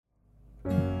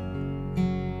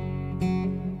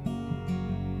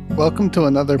Welcome to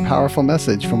another powerful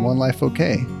message from One Life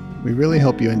OK. We really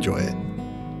hope you enjoy it.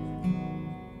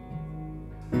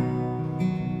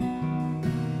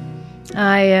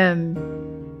 I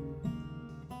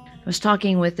was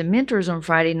talking with the mentors on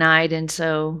Friday night, and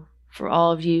so for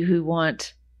all of you who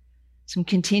want some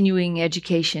continuing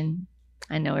education,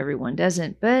 I know everyone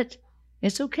doesn't, but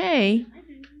it's okay.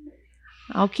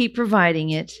 I'll keep providing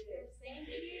it.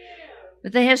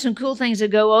 But they have some cool things to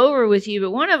go over with you, but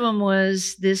one of them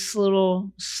was this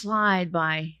little slide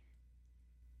by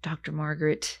Dr.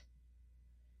 Margaret.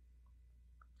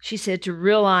 She said to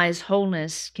realize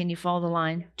wholeness. Can you follow the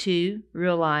line? To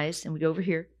realize, and we go over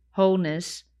here,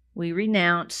 wholeness, we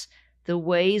renounce the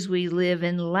ways we live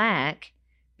in lack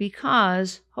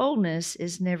because wholeness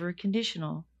is never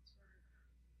conditional.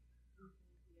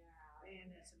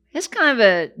 It's kind of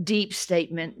a deep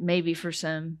statement, maybe for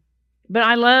some. But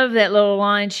I love that little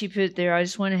line she put there. I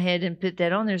just went ahead and put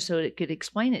that on there so it could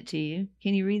explain it to you.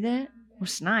 Can you read that?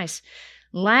 It's nice.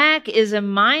 Lack is a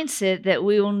mindset that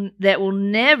will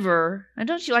never, and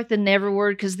don't you like the never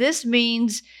word? Because this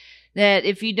means that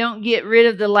if you don't get rid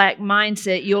of the lack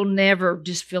mindset, you'll never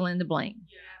just fill in the blank,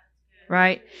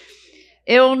 right?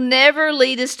 It will never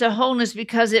lead us to wholeness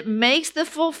because it makes the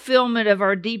fulfillment of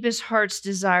our deepest heart's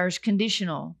desires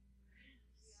conditional.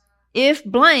 If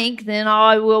blank, then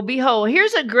I will be whole.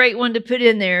 Here's a great one to put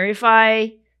in there. If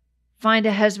I find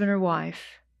a husband or wife,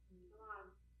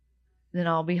 then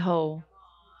I'll be whole.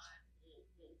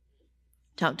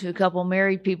 Talk to a couple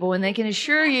married people, and they can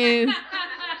assure you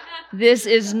this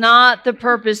is not the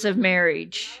purpose of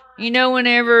marriage. You know,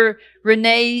 whenever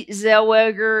Renee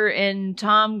Zellweger and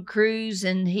Tom Cruise,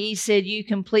 and he said, "You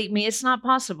complete me," it's not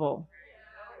possible.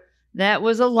 That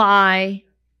was a lie,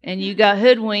 and you got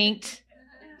hoodwinked.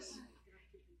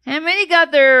 How many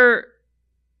got their...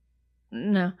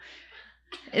 No.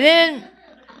 Then,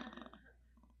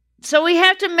 so we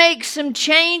have to make some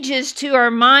changes to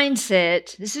our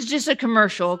mindset. This is just a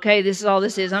commercial, okay? This is all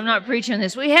this is. I'm not preaching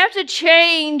this. We have to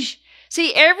change.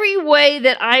 See, every way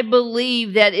that I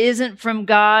believe that isn't from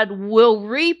God will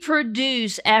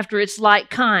reproduce after its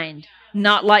like kind,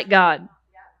 not like God.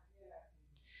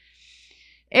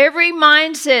 Every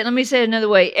mindset, let me say it another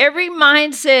way. Every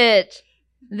mindset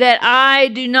that I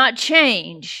do not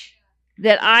change,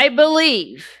 that I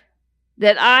believe,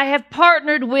 that I have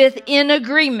partnered with in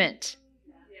agreement,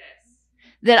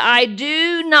 that I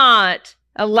do not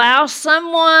allow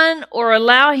someone or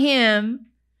allow him.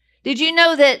 Did you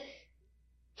know that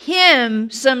him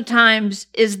sometimes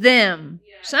is them?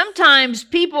 Sometimes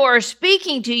people are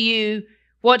speaking to you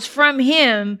what's from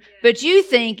him, but you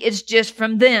think it's just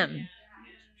from them.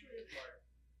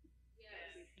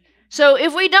 So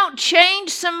if we don't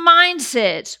change some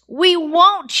mindsets, we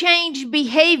won't change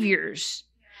behaviors.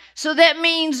 So that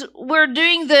means we're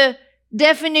doing the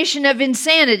definition of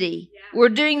insanity. We're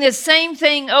doing the same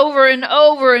thing over and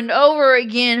over and over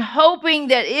again, hoping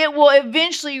that it will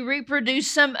eventually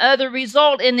reproduce some other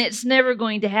result, and it's never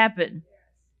going to happen.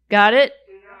 Got it?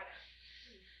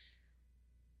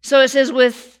 So it says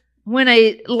when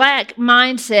a lack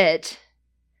mindset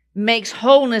makes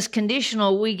wholeness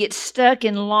conditional, we get stuck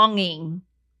in longing.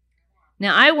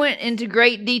 Now, I went into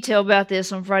great detail about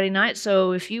this on Friday night,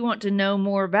 so if you want to know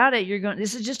more about it,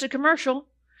 this is just a commercial.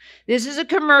 This is a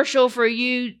commercial for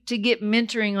you to get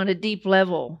mentoring on a deep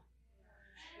level.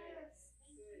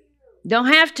 Don't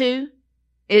have to.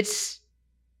 It's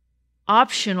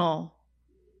optional.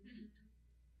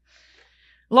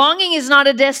 Longing is not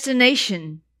a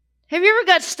destination. Have you ever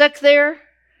got stuck there?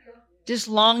 Just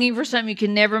longing for something, you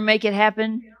can never make it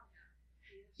happen?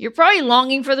 You're probably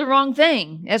longing for the wrong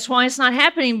thing. That's why it's not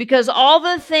happening, because all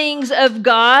the things of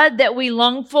God that we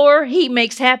long for, He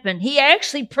makes happen. He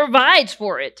actually provides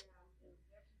for it.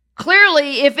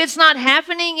 Clearly, if it's not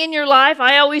happening in your life,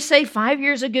 I always say 5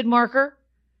 years is a good marker.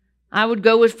 I would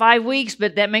go with 5 weeks,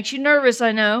 but that makes you nervous,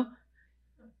 I know.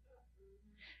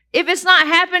 If it's not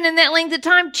happening in that length of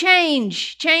time,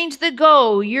 change the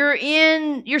goal.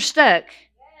 You're stuck.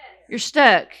 You're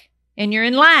stuck, and you're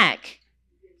in lack.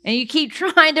 And you keep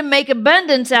trying to make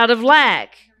abundance out of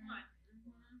lack.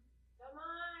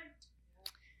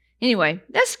 Anyway,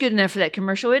 that's good enough for that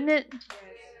commercial, isn't it?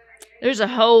 There's a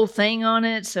whole thing on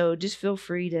it, so just feel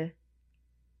free to,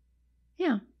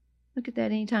 look at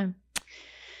that anytime.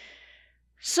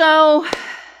 So,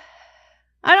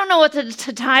 I don't know what the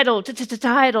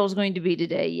title is going to be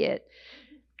today yet.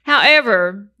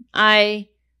 However, I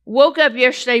woke up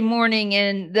yesterday morning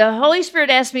and the Holy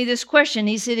Spirit asked me this question.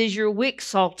 He said, "Is your wick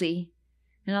salty?"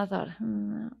 And I thought,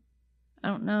 I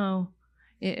don't know.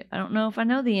 I don't know if I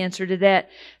know the answer to that.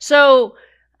 So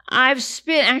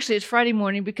it's Friday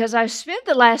morning, because I've spent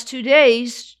the last 2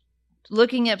 days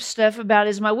looking up stuff about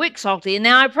is my wick salty? And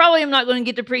now I probably am not going to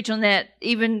get to preach on that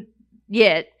even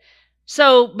yet.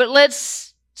 So, but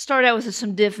let's start out with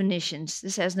some definitions.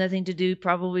 This has nothing to do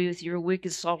probably with your wick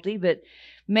is salty, but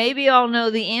maybe I'll know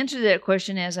the answer to that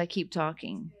question as I keep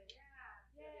talking.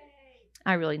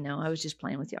 I really know. I was just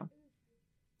playing with y'all.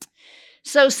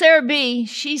 So Sarah B.,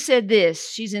 she said this.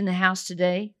 She's in the house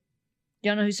today. Do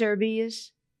y'all know who Sarah B.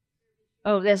 is?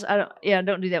 Oh,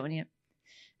 don't do that one yet.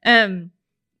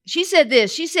 She said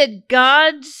this. She said,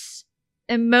 God's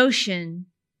emotion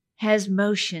has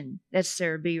motion. That's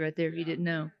Sarah B. right there, if you didn't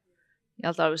know.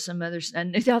 Y'all thought it was some other...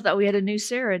 Y'all thought we had a new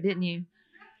Sarah, didn't you?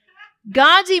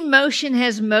 God's emotion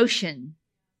has motion.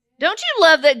 Don't you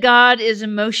love that God is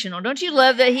emotional? Don't you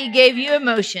love that He gave you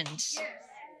emotions?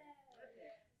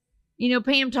 You know,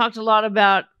 Pam talked a lot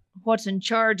about what's in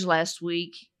charge last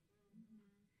week.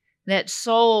 That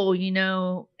soul, you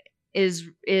know, is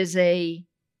he's a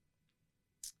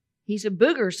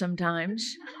booger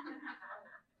sometimes.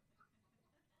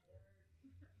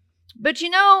 But you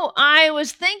know, I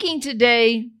was thinking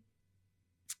today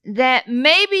that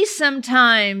maybe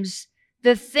sometimes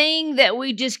the thing that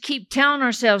we just keep telling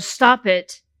ourselves, stop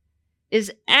it,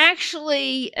 is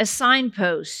actually a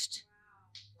signpost.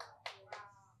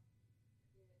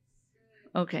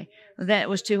 Okay, that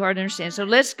was too hard to understand. So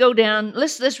let's go down.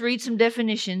 Let's read some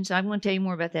definitions. I'm going to tell you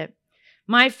more about that.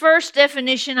 My first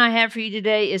definition I have for you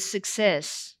today is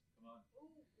success.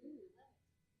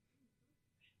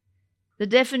 The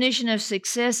definition of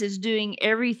success is doing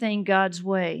everything God's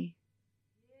way.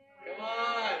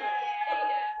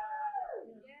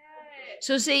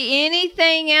 So see,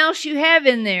 anything else you have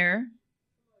in there,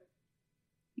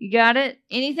 you got it?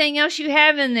 Anything else you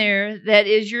have in there that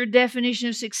is your definition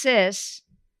of success,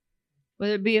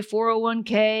 whether it be a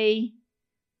 401k,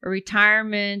 a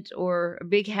retirement, or a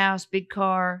big house, big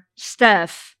car,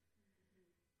 stuff,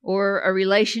 or a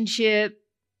relationship,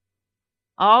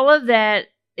 all of that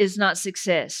is not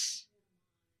success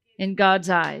in God's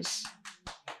eyes.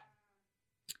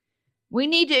 We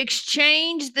need to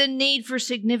exchange the need for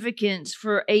significance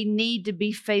for a need to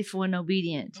be faithful and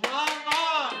obedient.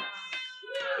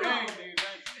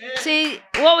 See,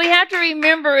 what we have to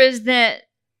remember is that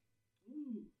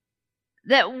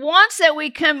once that we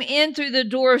come in through the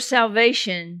door of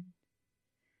salvation,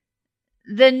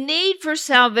 the need for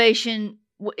salvation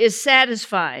is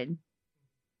satisfied,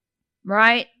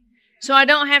 right? So I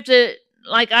don't have to,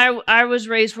 like I was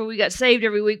raised where we got saved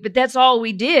every week, but that's all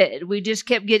we did. We just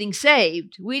kept getting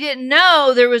saved. We didn't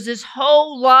know there was this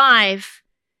whole life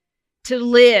to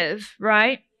live,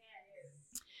 right?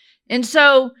 And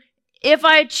so if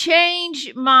I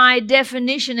change my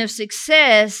definition of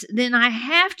success, then I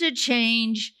have to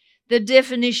change the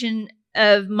definition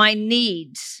of my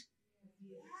needs.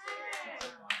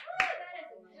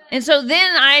 And so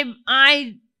then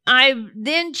I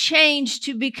then change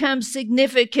to become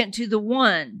significant to the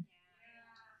one,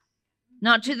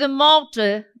 not to the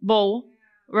multiple,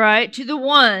 right? To the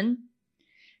one,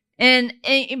 and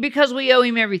because we owe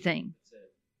Him everything.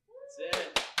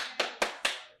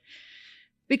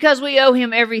 Because we owe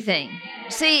Him everything.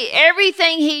 See,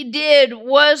 everything He did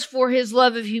was for His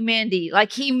love of humanity.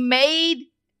 Like He made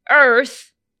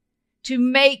earth to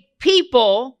make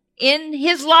people in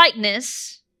His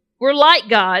likeness. We're like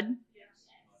God.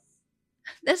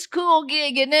 That's a cool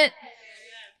gig, isn't it?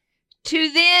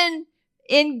 To then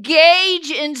engage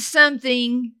in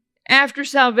something after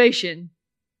salvation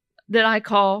that I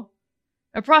call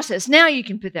a process. Now you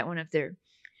can put that one up there.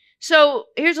 So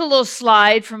here's a little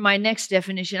slide for my next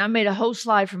definition. I made a whole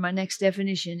slide for my next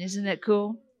definition. Isn't that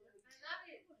cool?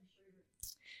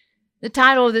 The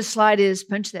title of this slide is,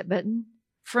 punch that button,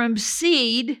 From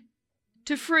Seed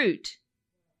to Fruit.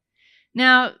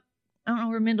 Now, I don't know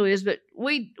where Mendel is, but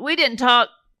we didn't talk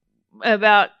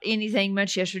about anything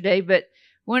much yesterday, but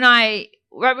right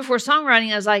before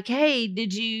songwriting, I was like, hey,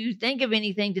 did you think of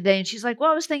anything today? And she's like,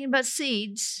 well, I was thinking about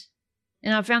seeds.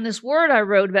 And I found this word I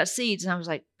wrote about seeds, and I was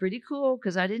like, pretty cool,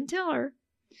 because I didn't tell her.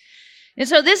 And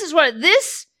so this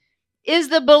is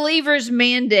the believer's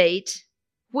mandate,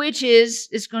 which is,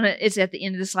 it's at the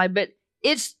end of the slide, but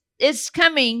it's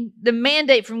coming. The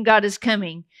mandate from God is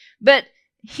coming. But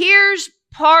here's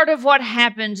part of what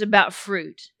happens about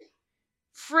fruit.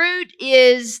 Fruit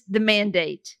is the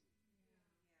mandate.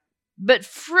 But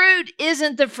fruit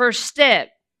isn't the first step.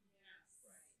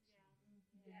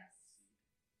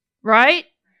 Right?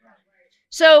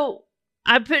 So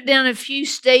I put down a few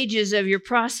stages of your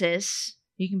process.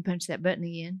 You can punch that button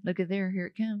again. Look at there. Here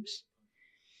it comes.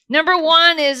 Number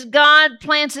one is God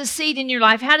plants a seed in your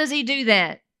life. How does He do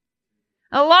that?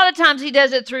 A lot of times He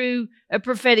does it through a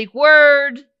prophetic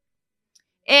word.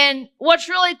 And what's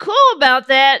really cool about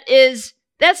that is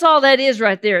that's all that is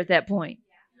right there at that point.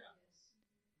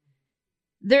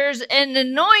 There's an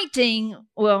anointing.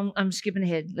 Well, I'm skipping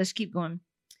ahead. Let's keep going.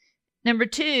 Number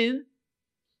 2,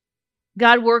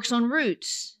 God works on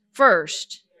roots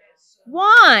first.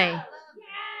 Why?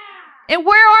 And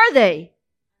where are they?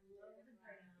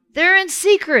 They're in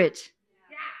secret.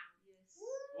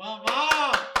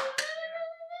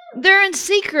 They're in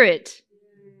secret.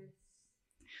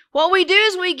 What we do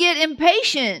is we get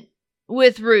impatient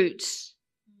with roots,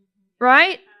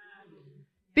 right?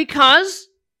 Because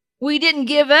we didn't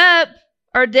give up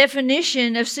our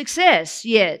definition of success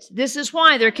yet. This is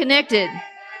why they're connected.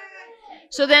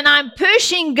 So then I'm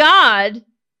pushing God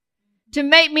to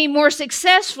make me more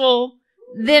successful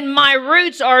than my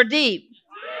roots are deep.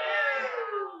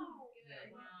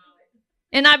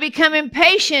 And I become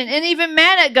impatient and even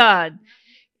mad at God.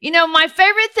 You know, my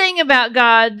favorite thing about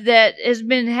God that has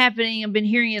been happening, I've been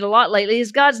hearing it a lot lately,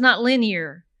 is God's not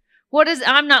linear.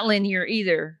 I'm not linear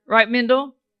either. Right,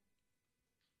 Mendel?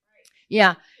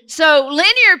 Yeah. So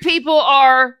linear people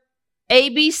are A,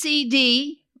 B, C,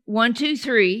 D, 1, 2,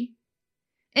 3.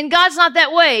 And God's not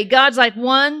that way. God's like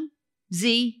 1,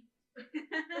 Z,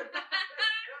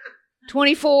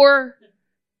 24,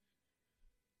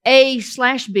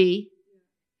 A/B.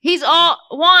 He's all,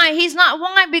 why? He's not,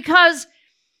 why? Because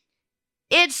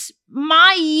it's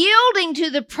my yielding to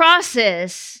the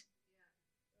process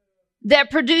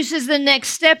that produces the next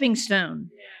stepping stone.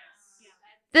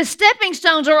 The stepping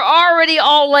stones are already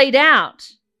all laid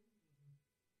out.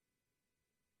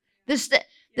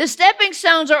 The stepping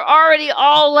stones are already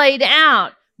all laid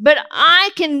out. But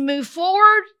I can move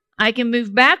forward, I can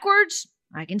move backwards,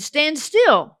 I can stand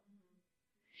still.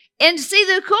 And see,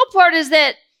 the cool part is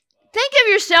that think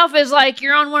of yourself as like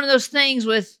you're on one of those things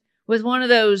with one of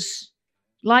those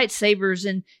lightsabers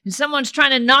and someone's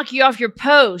trying to knock you off your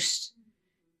post.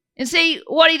 And see,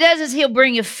 what he does is he'll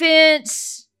bring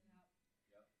offense.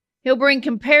 He'll bring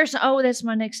comparison. Oh, that's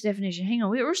my next definition. Hang on.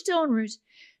 We're still on roots.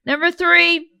 Number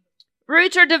 3,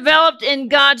 roots are developed in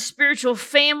God's spiritual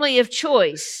family of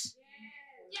choice.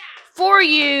 For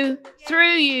you,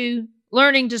 through you,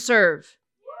 learning to serve.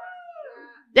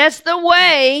 That's the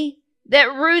way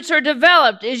that roots are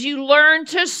developed, is you learn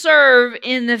to serve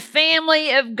in the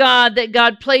family of God that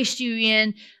God placed you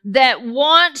in, that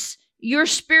wants your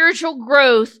spiritual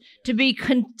growth to be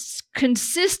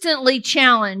consistently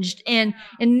challenged and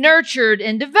nurtured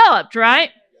and developed, right?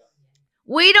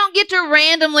 We don't get to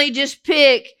randomly just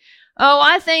pick, oh,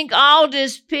 I think I'll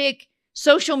just pick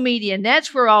social media, and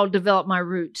that's where I'll develop my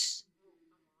roots.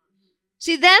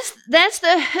 See, that's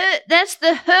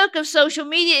the hook of social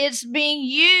media. It's being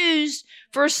used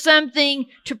for something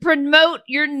to promote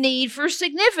your need for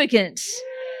significance.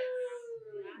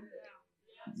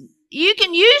 You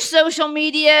can use social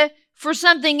media for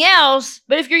something else,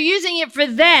 but if you're using it for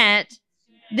that,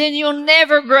 then you'll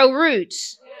never grow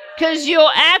roots because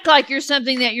you'll act like you're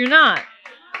something that you're not.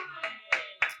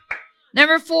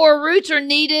 Number 4, roots are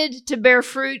needed to bear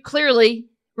fruit clearly,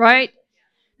 right?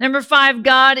 Number 5,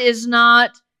 God is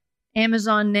not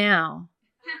Amazon Now.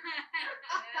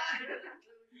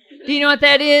 Do you know what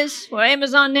that is? What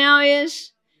Amazon Now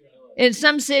is? In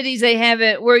some cities, they have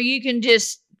it where you can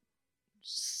just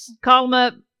call them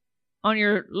up on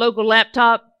your local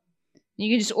laptop.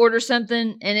 You can just order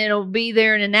something and it'll be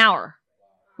there in an hour.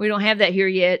 We don't have that here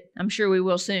yet. I'm sure we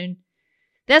will soon.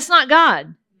 That's not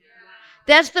God.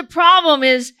 That's the problem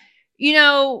is, you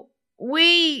know,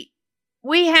 we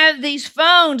have these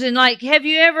phones and like, have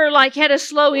you ever like had a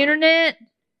slow internet?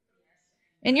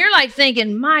 And you're like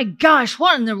thinking, my gosh,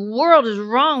 what in the world is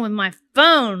wrong with my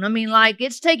phone? I mean, like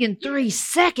it's taken 3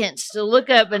 seconds to look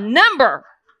up a number.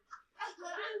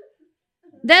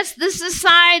 That's the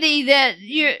society that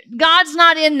God's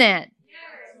not in that.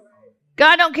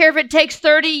 God don't care if it takes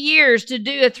 30 years to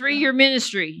do a 3-year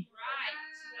ministry.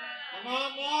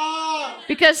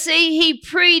 Because see, he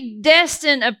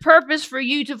predestined a purpose for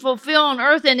you to fulfill on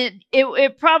earth, and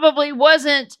it probably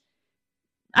wasn't,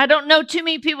 I don't know too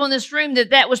many people in this room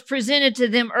that was presented to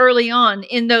them early on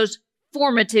in those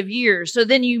formative years. So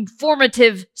then you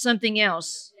formative something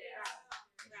else.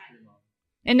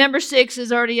 And number 6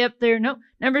 is already up there. No,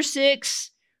 number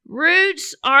 6,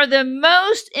 roots are the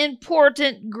most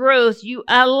important growth you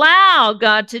allow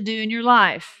God to do in your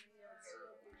life.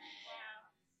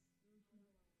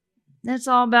 That's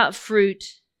all about fruit.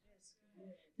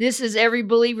 This is every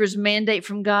believer's mandate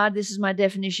from God. This is my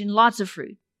definition. Lots of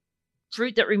fruit.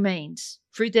 Fruit that remains.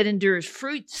 Fruit that endures.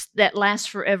 Fruits that last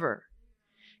forever.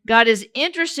 God is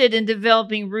interested in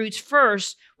developing roots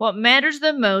first. What matters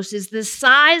the most is the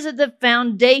size of the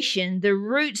foundation, the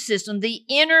root system, the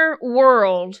inner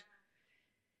world.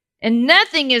 And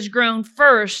nothing is grown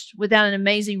first without an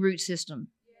amazing root system.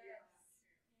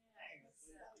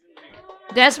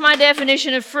 That's my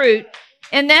definition of fruit.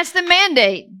 And that's the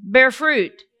mandate, bear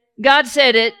fruit. God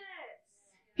said it.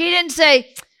 He didn't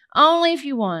say, only if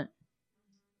you want.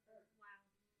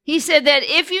 He said that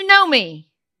if you know me,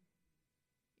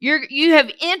 you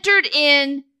have entered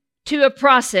into a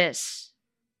process.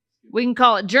 We can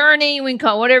call it journey. We can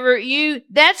call it whatever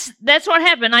that's what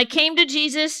happened. I came to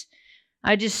Jesus.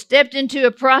 I just stepped into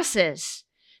a process.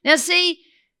 Now see,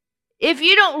 if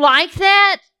you don't like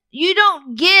that, you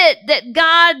don't get that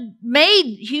God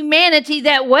made humanity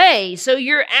that way. So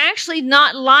you're actually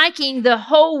not liking the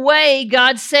whole way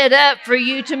God set up for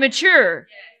you to mature.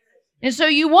 And so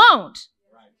you won't.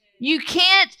 You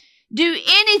can't do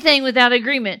anything without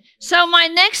agreement. So my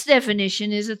next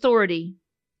definition is authority.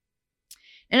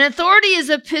 And authority is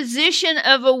a position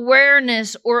of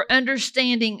awareness or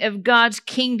understanding of God's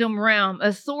kingdom realm.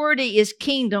 Authority is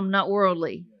kingdom, not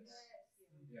worldly.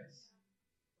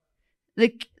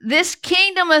 This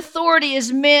kingdom authority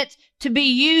is meant to be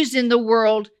used in the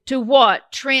world to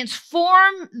what?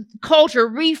 Transform culture,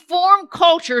 reform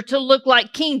culture to look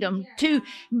like kingdom, to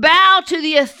bow to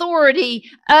the authority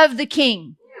of the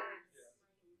king.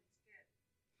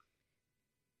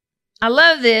 I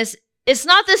love this. It's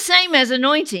not the same as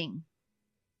anointing,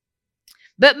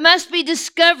 but must be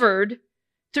discovered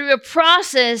through a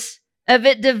process of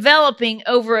it developing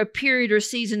over a period or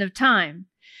season of time.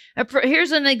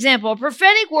 Here's an example. A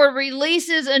prophetic word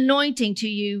releases anointing to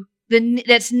you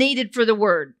that's needed for the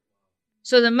word.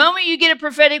 So the moment you get a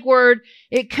prophetic word,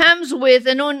 it comes with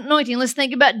an anointing. Let's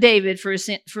think about David, for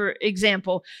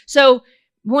example. So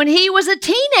when he was a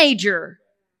teenager,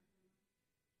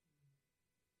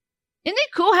 isn't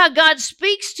it cool how God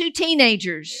speaks to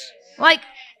teenagers? Like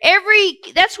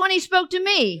that's when he spoke to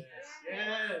me.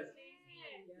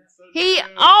 He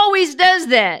always does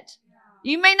that.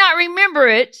 You may not remember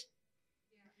it,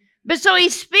 but so he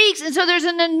speaks, and so there's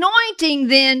an anointing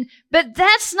then, but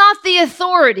that's not the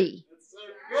authority.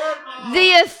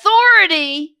 The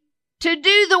authority to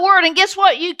do the word, and guess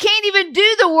what? You can't even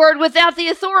do the word without the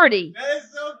authority. That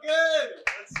is so good.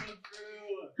 That's so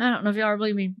true. I don't know if y'all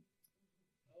believe me.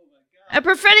 A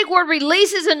prophetic word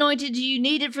releases anointing you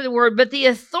needed for the word, but the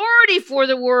authority for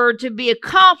the word to be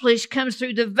accomplished comes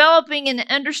through developing and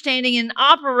understanding and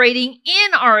operating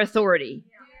in our authority.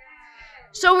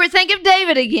 So we think of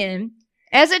David again.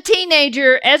 As a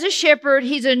teenager, as a shepherd,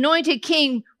 he's anointed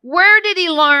king. Where did he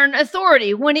learn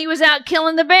authority? When he was out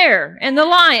killing the bear and the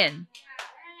lion.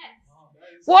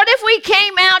 What if we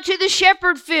came out to the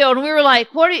shepherd field and we were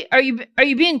like, "What are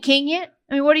you being king yet?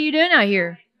 I mean, what are you doing out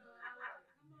here?"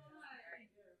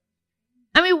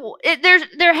 I mean,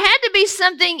 there had to be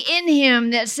something in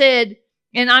him that said,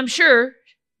 and I'm sure,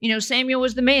 Samuel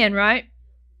was the man, right?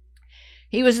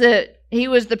 He was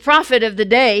the prophet of the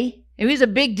day. It was a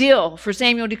big deal for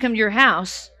Samuel to come to your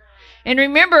house. And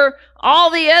remember,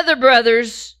 all the other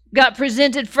brothers got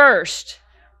presented first.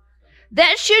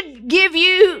 That should give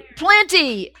you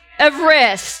plenty of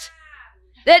rest.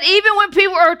 That even when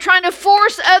people are trying to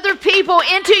force other people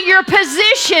into your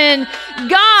position,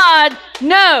 God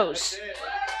knows.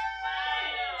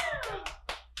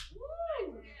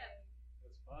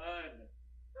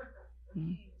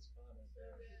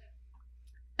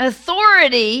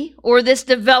 Authority, or this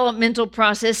developmental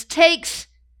process, takes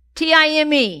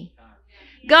time.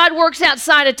 God works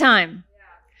outside of time.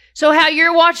 So how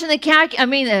you're watching the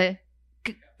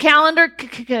calendar,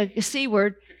 C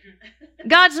word,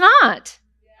 God's not.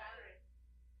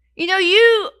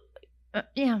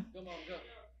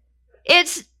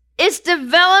 It's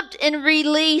developed and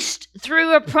released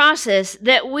through a process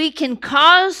that we can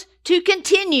cause to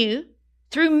continue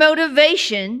through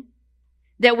motivation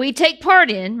that we take part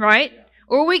in, right?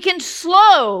 Or we can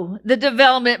slow the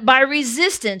development by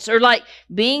resistance, or like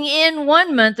being in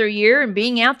 1 month or year and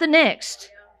being out the next.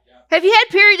 Have you had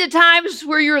periods of times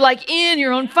where you're like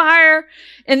you're on fire,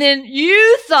 and then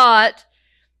you thought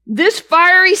this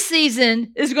fiery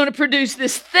season is going to produce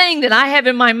this thing that I have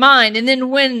in my mind, and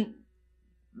then when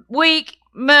week,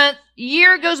 month,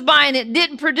 year goes by and it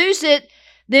didn't produce it,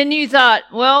 then you thought,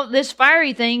 well, this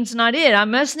fiery thing's not it. I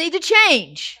must need to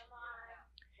change.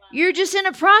 You're just in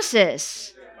a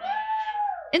process.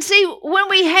 And see, when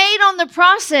we hate on the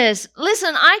process,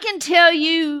 listen, I can tell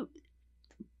you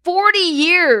 40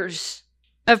 years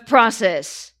of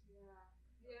process.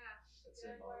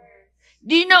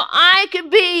 Do you know I could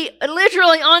be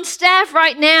literally on staff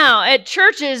right now at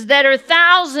churches that are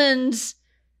thousands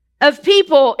of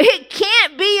people. It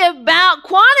can't be about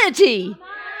quantity.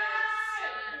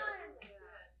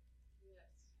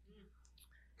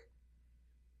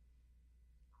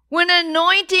 When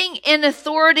anointing and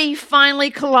authority finally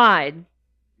collide,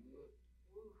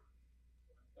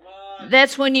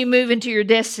 that's when you move into your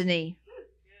destiny,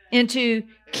 into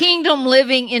kingdom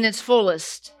living in its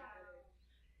fullest.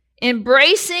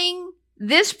 Embracing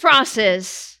this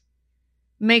process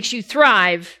makes you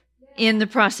thrive in the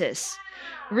process.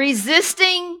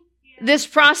 Resisting this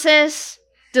process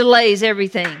delays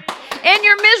everything. And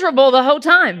you're miserable the whole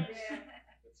time.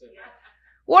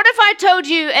 What if I told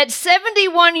you at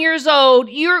 71 years old,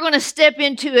 you were going to step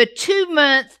into a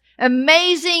 2-month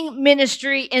amazing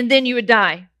ministry and then you would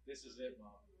die? This is it,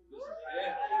 Mom. This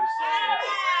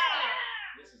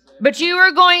is it. But you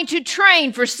are going to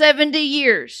train for 70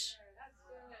 years.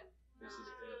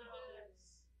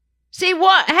 See,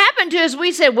 what happened to us,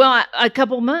 we said, well, a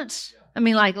couple months. I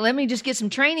mean, like, let me just get some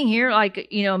training here, like,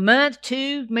 a month,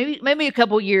 2, maybe a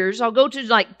couple years. I'll go to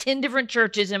like 10 different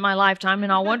churches in my lifetime,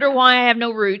 and I'll wonder why I have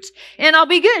no roots, and I'll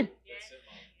be good.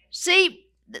 See,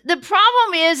 the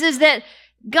problem is that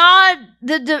God,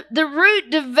 the root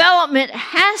development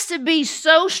has to be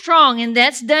so strong, and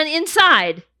that's done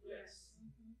inside.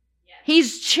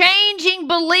 He's changing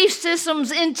belief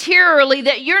systems interiorly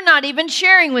that you're not even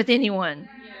sharing with anyone.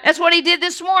 That's what he did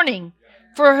this morning.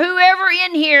 For whoever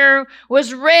in here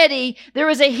was ready, there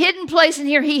was a hidden place in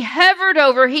here. He hovered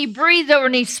over, he breathed over,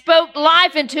 and he spoke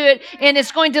life into it, and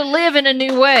it's going to live in a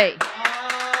new way.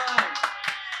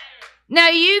 Now,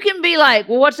 you can be like,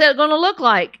 well, what's that going to look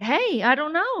like? Hey, I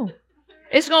don't know.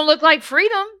 It's going to look like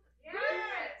freedom.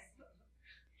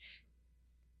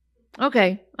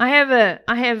 Okay, I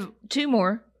have 2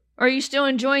 more. Are you still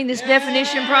enjoying this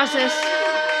definition process?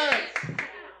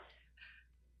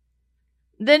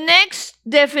 The next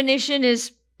definition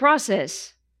is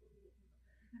process.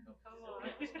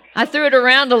 I threw it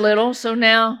around a little, so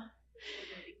now.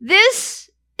 This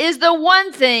is the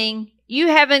one thing you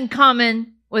have in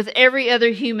common with every other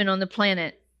human on the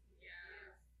planet.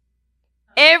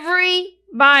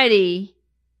 Everybody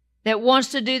that wants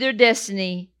to do their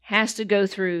destiny has to go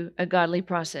through a godly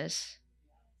process.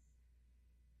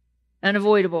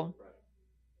 Unavoidable.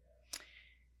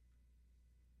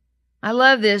 I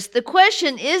love this. The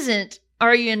question isn't,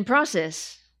 are you in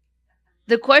process?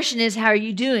 The question is, how are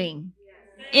you doing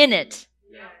in it?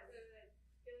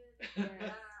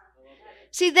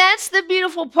 See, that's the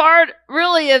beautiful part,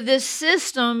 really, of this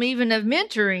system, even of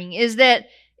mentoring, is that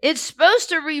it's supposed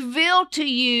to reveal to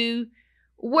you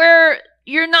where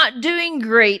you're not doing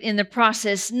great in the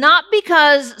process, not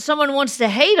because someone wants to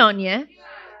hate on you,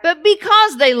 but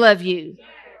because they love you.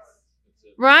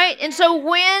 Right? And so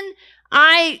when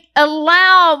I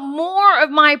allow more of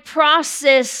my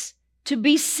process to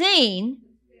be seen,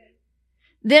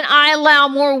 then I allow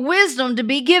more wisdom to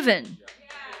be given.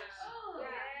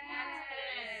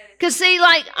 Because see,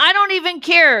 like, I don't even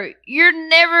care. You're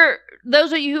never,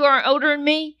 those of you who are older than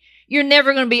me, you're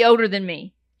never going to be older than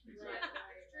me.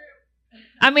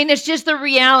 I mean, it's just the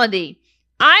reality.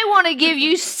 I want to give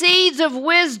you seeds of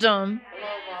wisdom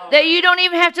that you don't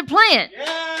even have to plant.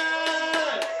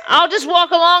 I'll just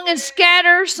walk along and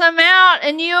scatter some out,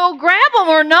 and you'll grab them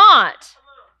or not.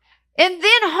 And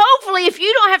then hopefully, if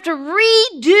you don't have to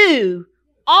redo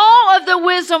all of the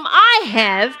wisdom I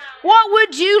have, what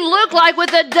would you look like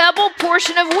with a double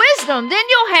portion of wisdom? Then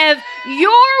you'll have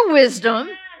your wisdom.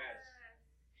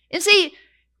 And see,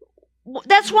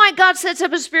 that's why God sets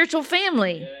up a spiritual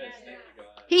family.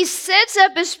 He sets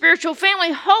up a spiritual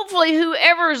family. Hopefully,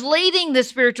 whoever is leading the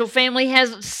spiritual family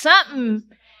has something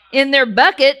in their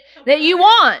bucket that you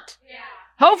want.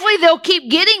 Hopefully, they'll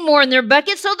keep getting more in their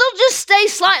bucket, so they'll just stay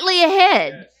slightly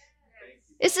ahead.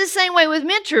 It's the same way with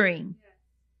mentoring.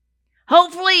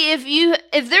 Hopefully,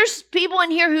 if there's people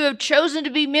in here who have chosen to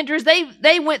be mentors,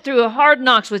 they went through a hard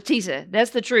knocks with Tisa.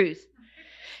 That's the truth.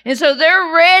 And so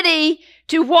they're ready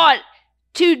to what?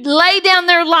 To lay down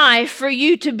their life for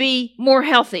you to be more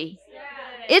healthy.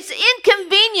 It's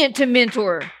inconvenient to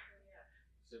mentor.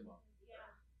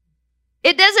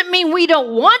 It doesn't mean we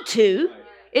don't want to.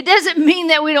 It doesn't mean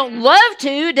that we don't love to.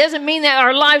 It doesn't mean that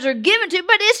our lives are given to.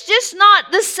 But it's just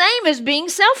not the same as being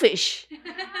selfish.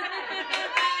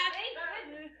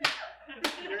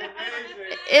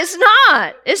 It's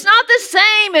not. It's not the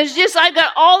same as just I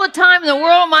got all the time in the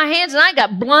world in my hands and I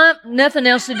got blunt, nothing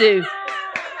else to do.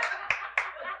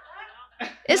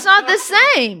 It's not the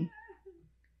same.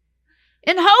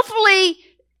 And hopefully,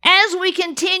 as we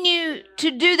continue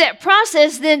to do that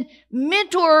process, then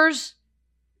mentors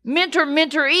mentor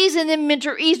mentorees, and then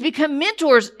mentorees become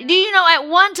mentors. Do you know, at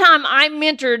one time I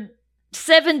mentored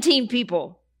 17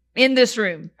 people. in this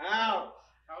room. How?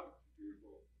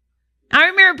 I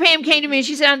remember Pam came to me and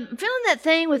she said, I'm feeling that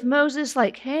thing with Moses,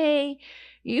 like, hey,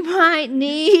 you might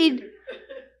need,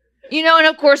 and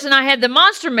of course, and I had the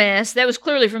monster mask. That was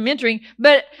clearly from mentoring,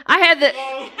 but I had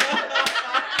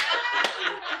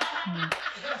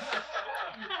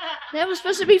that was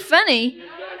supposed to be funny.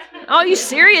 All you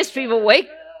serious people, wake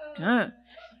up.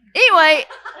 Anyway,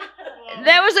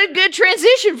 that was a good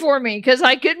transition for me because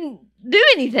I couldn't do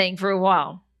anything for a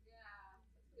while.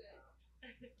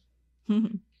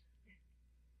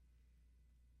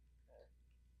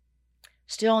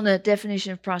 Still on the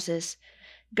definition of process.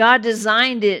 God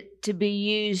designed it to be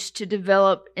used to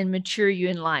develop and mature you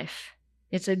in life.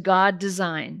 It's a God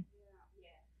design.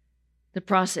 The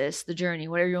process, the journey,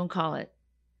 whatever you want to call it.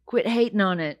 Quit hating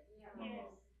on it.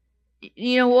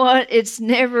 You know what? It's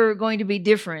never going to be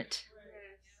different.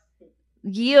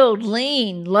 Yield,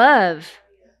 lean, love,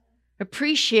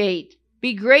 appreciate,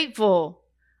 be grateful.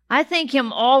 I thank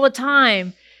Him all the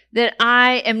time that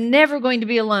I am never going to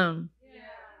be alone.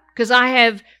 Because I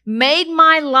have made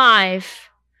my life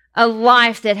a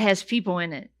life that has people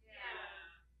in it.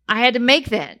 I had to make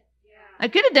that. I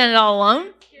could have done it all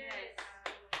alone.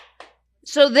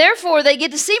 So therefore, they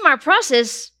get to see my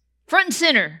process front and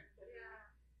center.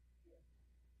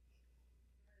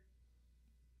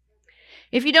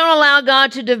 If you don't allow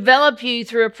God to develop you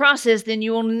through a process, then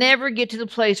you will never get to the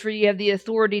place where you have the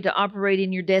authority to operate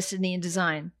in your destiny and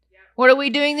design. What are we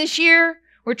doing this year?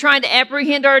 We're trying to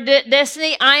apprehend our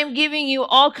destiny. I am giving you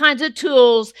all kinds of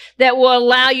tools that will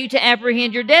allow you to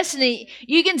apprehend your destiny.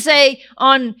 You can say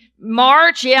on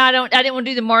March, I didn't want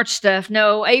to do the March stuff.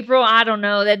 No, April, I don't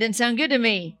know. That didn't sound good to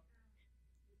me.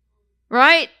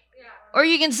 Right? Or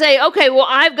you can say, okay, well,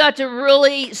 I've got to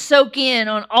really soak in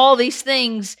on all these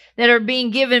things that are being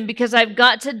given because they've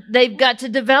got to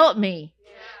develop me.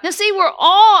 Now see, we're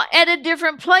all at a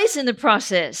different place in the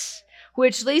process.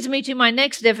 Which leads me to my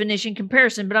next definition,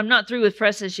 comparison, but I'm not through with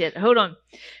process yet. Hold on.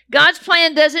 God's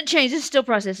plan doesn't change. This is still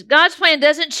process. God's plan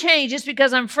doesn't change just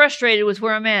because I'm frustrated with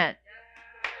where I'm at.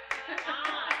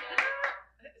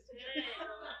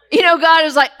 God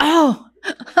is like, oh,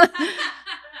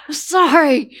 I'm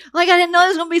sorry. Like, I didn't know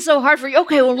this was going to be so hard for you.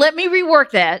 Okay, well, let me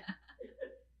rework that.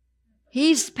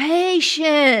 He's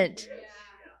patient.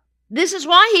 This is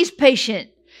why He's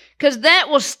patient. Because that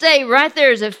will stay right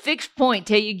there as a fixed point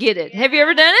till you get it. Have you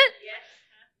ever done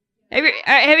it?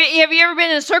 Have you ever been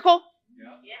in a circle?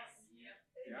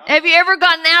 Have you ever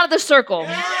gotten out of the circle?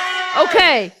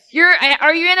 Okay.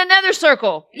 Are you in another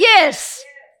circle? Yes.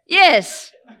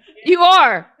 Yes. You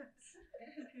are.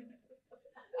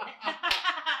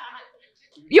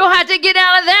 You'll have to get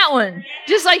out of that one.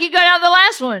 Just like you got out of the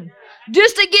last one.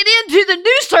 Just to get into the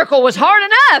new circle was hard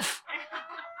enough.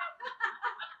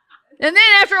 And then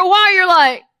after a while, you're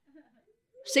like,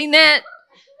 seen that?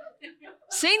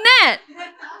 Seen that?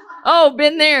 Oh,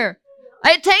 been there.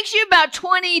 It takes you about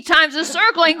 20 times of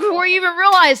circling before you even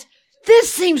realize,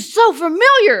 this seems so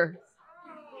familiar.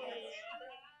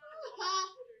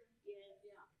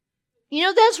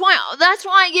 That's why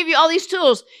I give you all these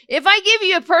tools. If I give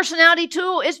you a personality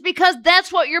tool, it's because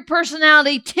that's what your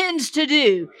personality tends to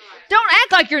do. Don't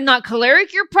act like you're not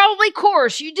choleric. You're probably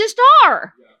coarse. You just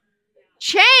are.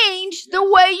 Change the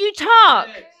way you talk.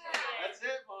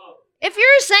 If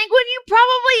you're a sanguine, you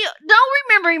probably don't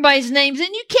remember anybody's names and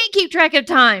you can't keep track of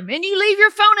time and you leave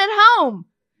your phone at home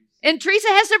and Teresa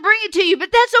has to bring it to you,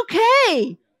 but that's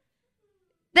okay.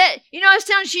 I was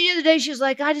telling she the other day, she was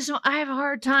like, I have a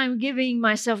hard time giving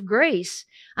myself grace.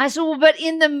 I said, well, but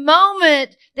in the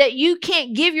moment that you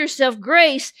can't give yourself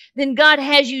grace, then God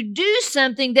has you do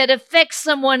something that affects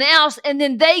someone else and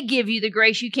then they give you the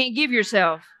grace you can't give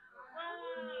yourself.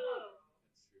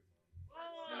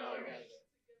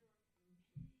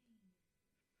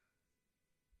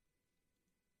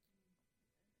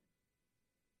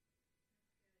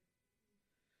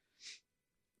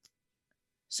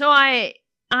 So I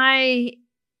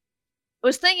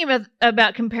was thinking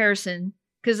about comparison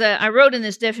because I wrote in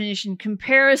this definition,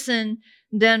 comparison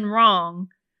done wrong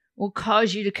will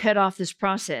cause you to cut off this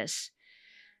process.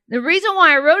 The reason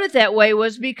why I wrote it that way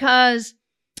was because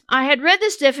I had read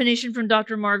this definition from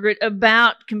Dr. Margaret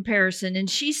about comparison, and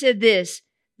she said this: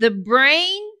 the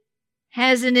brain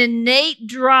has an innate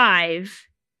drive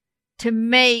to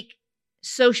make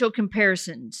social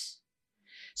comparisons.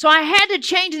 So I had to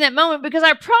change in that moment because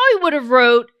I probably would have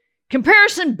wrote,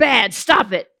 comparison bad,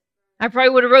 stop it. I probably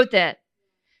would have wrote that.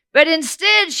 But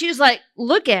instead, she was like,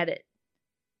 look at it.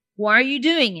 Why are you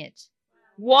doing it?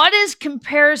 What is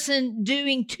comparison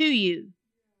doing to you?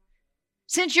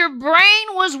 Since your brain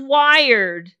was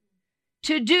wired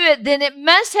to do it, then it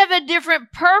must have a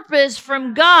different purpose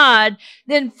from God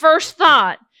than first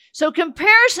thought. So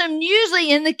comparison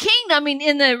usually in the kingdom,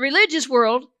 in the religious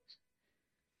world,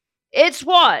 it's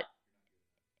what?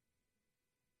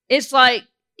 It's like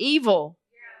evil.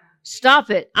 Stop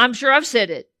it. I'm sure I've said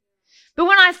it. But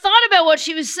when I thought about what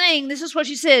she was saying, this is what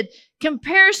she said.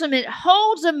 Comparison, it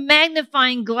holds a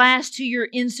magnifying glass to your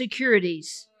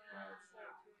insecurities.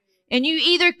 And you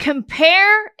either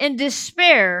compare and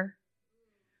despair,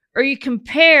 or you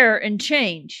compare and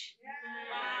change.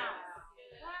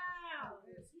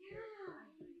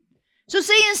 So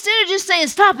see, instead of just saying,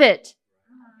 stop it.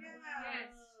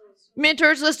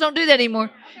 Mentors, let's don't do that anymore.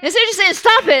 Instead of just saying,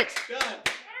 stop it.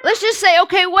 Let's just say,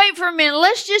 okay, wait for a minute.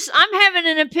 I'm having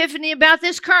an epiphany about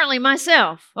this currently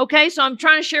myself. Okay, so I'm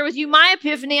trying to share with you my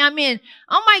epiphany I'm in.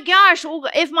 Oh my gosh, well,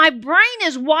 if my brain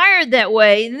is wired that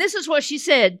way, and this is what she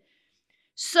said,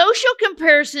 social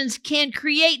comparisons can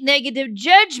create negative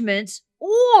judgments,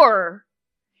 or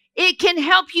it can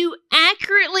help you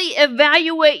accurately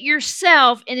evaluate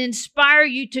yourself and inspire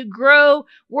you to grow,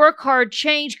 work hard,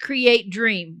 change, create,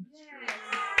 dream.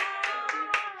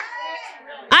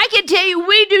 I can tell you,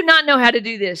 we do not know how to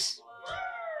do this.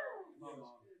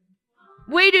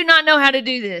 We do not know how to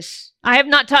do this. I have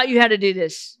not taught you how to do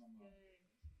this.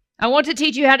 I want to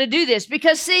teach you how to do this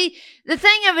because, see, the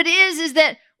thing of it is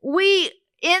that we,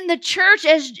 in the church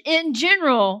as in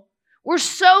general, we're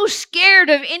so scared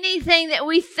of anything that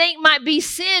we think might be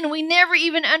sin. We never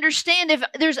even understand if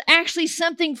there's actually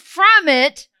something from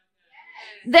it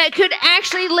that could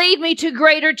actually lead me to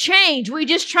greater change. We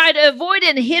just try to avoid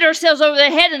it and hit ourselves over the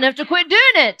head enough to quit doing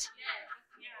it.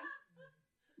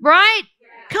 Right?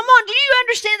 Come on, do you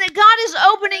understand that God is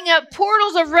opening up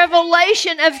portals of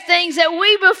revelation of things that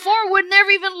we before would never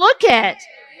even look at?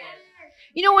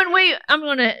 You know,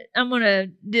 I'm gonna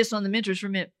diss on the mentors for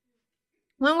a minute.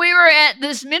 When we were at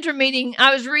this mentor meeting,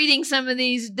 I was reading some of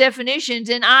these definitions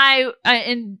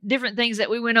and different things that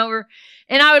we went over.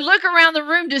 And I would look around the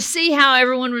room to see how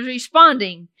everyone was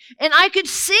responding. And I could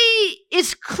see,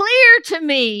 it's clear to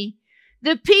me,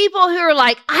 the people who are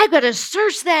like, I've got to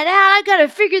search that out. I've got to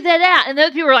figure that out. And the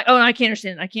other people are like, oh, I can't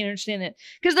understand it. I can't understand that.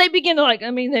 Because they begin to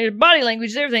their body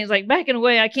language, everything's like backing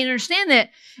away. I can't understand that.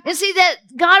 And see that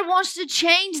God wants to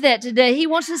change that today. He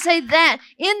wants to say that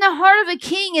in the heart of a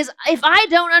king is, if I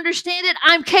don't understand it,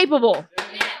 I'm capable.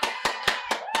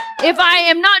 If I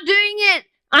am not doing it,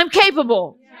 I'm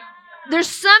capable. There's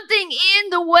something in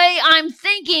the way I'm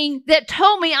thinking that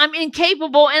told me I'm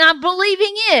incapable, and I'm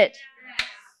believing it.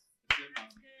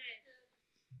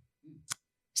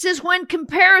 It says when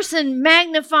comparison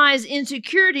magnifies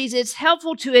insecurities, it's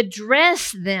helpful to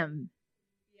address them.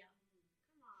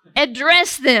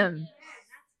 Address them.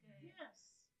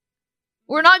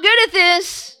 We're not good at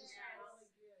this.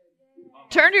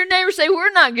 Turn to your neighbor and say,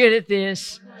 we're not good at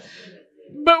this.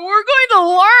 But we're going to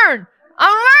learn.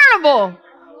 I'm learnable.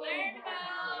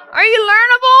 Are you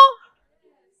learnable?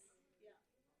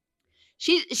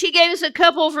 She gave us a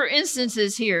couple of her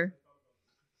instances here.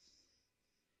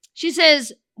 She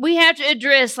says we have to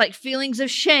address like feelings of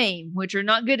shame, which are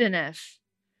not good enough,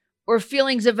 or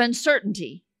feelings of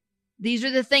uncertainty. These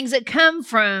are the things that come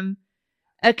from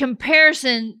a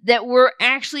comparison that we're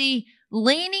actually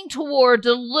leaning toward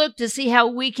to look to see how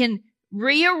we can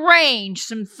rearrange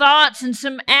some thoughts and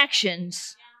some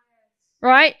actions,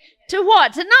 right? To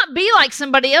what? To not be like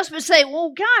somebody else, but say,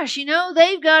 well, gosh,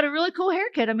 they've got a really cool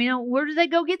haircut. Where did they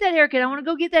go get that haircut? I want to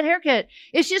go get that haircut.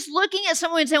 It's just looking at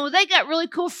someone and saying, well, they got really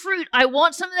cool fruit. I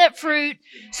want some of that fruit.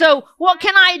 So what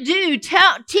can I do?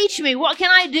 Teach me. What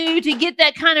can I do to get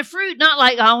that kind of fruit? Not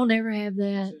like, I'll never have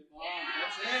that.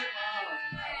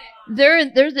 They're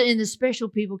in the special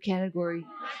people category.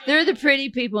 They're the pretty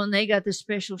people, and they got the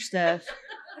special stuff.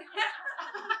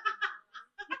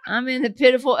 I'm in the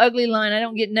pitiful, ugly line. I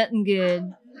don't get nothing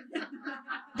good.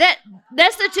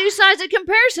 That's the two sides of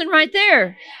comparison right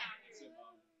there.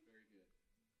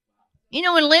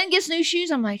 When Lynn gets new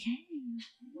shoes, I'm like, hey,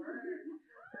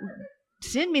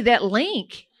 send me that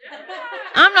link.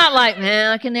 I'm not like,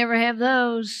 man, I can never have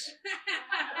those.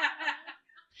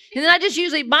 And then I just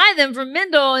usually buy them from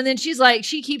Mendel, and then she's like,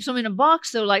 she keeps them in a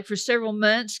box, though, like for several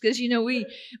months, because,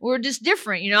 we're just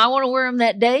different. I want to wear them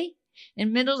that day.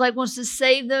 And Mendel's like wants to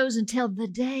save those until the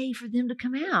day for them to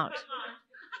come out.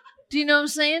 Do you know what I'm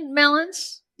saying?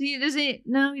 Melons?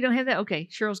 No, you don't have that? Okay,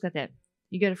 Cheryl's got that.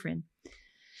 You got a friend.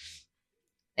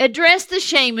 Address the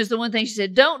shame is the one thing she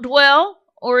said. Don't dwell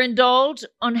or indulge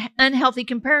on unhealthy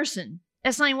comparison.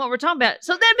 That's not even what we're talking about.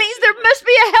 So that means there must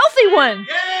be a healthy one.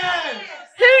 Yes!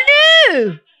 Who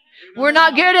knew? We're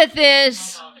not good at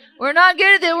this. We're not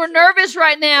good at it. We're nervous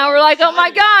right now. We're like, oh my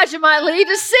gosh, it might lead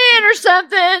to sin or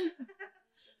something.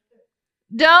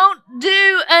 Don't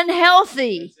do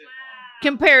unhealthy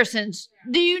comparisons.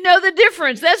 Do you know the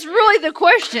difference? That's really the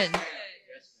question.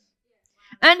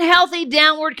 Unhealthy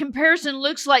downward comparison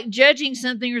looks like judging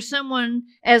something or someone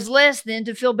as less than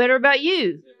to feel better about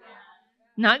you.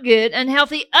 Not good.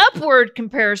 Unhealthy upward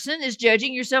comparison is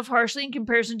judging yourself harshly in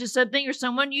comparison to something or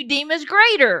someone you deem as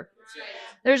greater.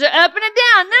 There's an up and a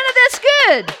down. None of that's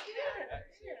good.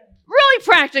 Really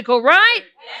practical, right?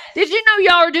 Did you know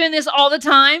y'all are doing this all the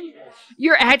time?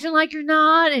 You're acting like you're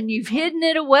not, and you've hidden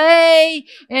it away,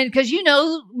 and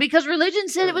because religion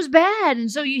said it was bad,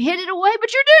 and so you hid it away,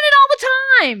 but you're doing it all the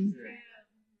time.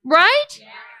 Right?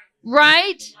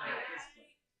 Right?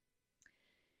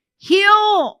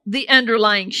 Heal the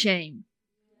underlying shame.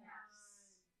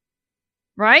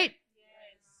 Right?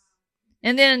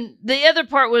 And then the other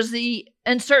part was the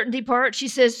uncertainty part. She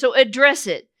says, so address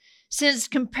it. Since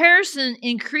comparison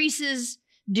increases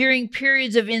during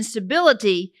periods of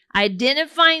instability,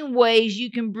 identifying ways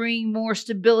you can bring more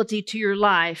stability to your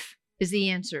life is the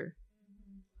answer.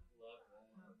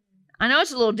 I know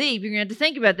it's a little deep. You're going to have to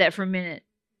think about that for a minute.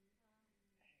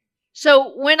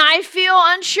 So when I feel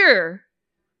unsure,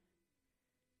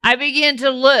 I begin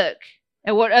to look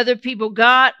at what other people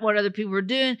got, what other people are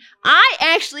doing. I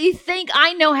actually think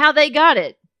I know how they got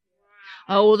it.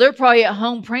 Oh, well, they're probably at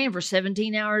home praying for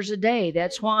 17 hours a day.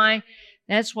 That's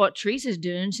what Teresa's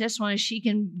doing. That's why she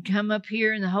can come up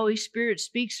here and the Holy Spirit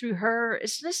speaks through her.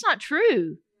 That's not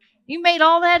true. You made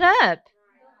all that up.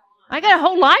 I got a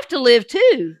whole life to live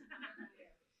too.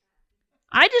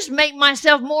 I just make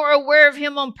myself more aware of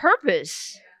Him on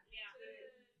purpose.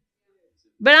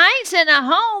 But I ain't sitting at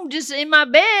home just in my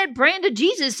bed praying to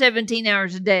Jesus 17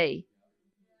 hours a day.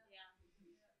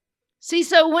 See,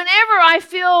 so whenever I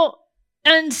feel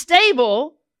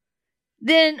unstable,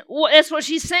 then that's what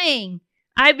she's saying.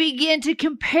 I begin to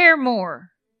compare more.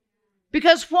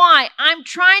 Because why? I'm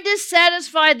trying to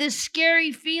satisfy this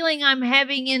scary feeling I'm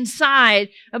having inside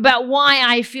about why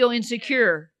I feel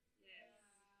insecure.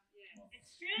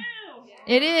 It's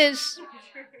true. It is.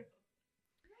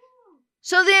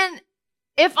 So then,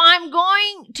 if I'm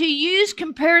going to use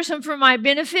comparison for my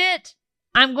benefit,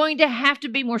 I'm going to have to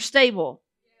be more stable.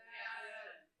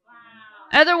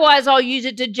 Otherwise, I'll use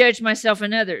it to judge myself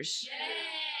and others.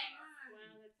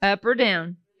 Up or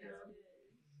down.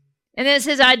 And then it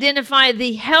says, identify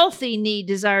the healthy need,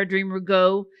 desire, dream, or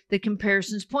goal the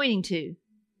comparison's pointing to.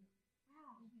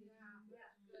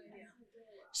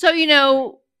 So,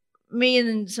 me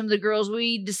and some of the girls,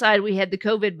 we decided we had the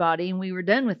COVID body and we were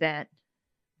done with that.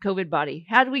 COVID body.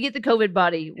 How did we get the COVID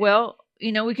body? Well,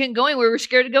 we couldn't go anywhere. We were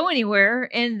scared to go anywhere.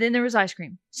 And then there was ice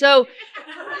cream. So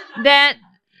that,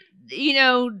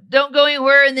 don't go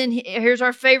anywhere. And then here's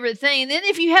our favorite thing. And then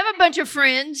if you have a bunch of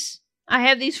friends, I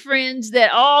have these friends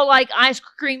that all like ice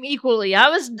cream equally. I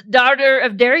was daughter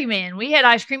of Dairyman. We had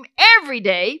ice cream every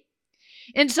day.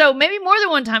 And so maybe more than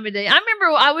one time a day. I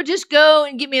remember I would just go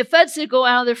and get me a fudsicle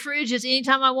out of the fridge just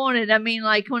anytime I wanted. I mean,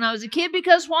 like when I was a kid,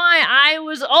 because why? I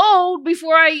was old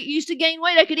before I used to gain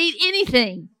weight. I could eat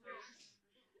anything.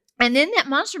 And then that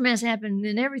monster mass happened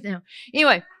and everything.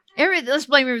 Anyway, let's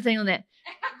blame everything on that.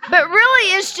 But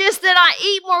really, it's just that I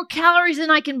eat more calories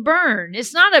than I can burn.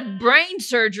 It's not a brain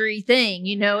surgery thing,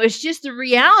 It's just the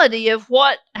reality of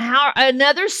how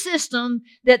another system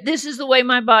that this is the way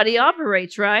my body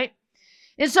operates, right?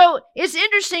 And so it's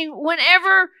interesting,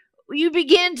 whenever you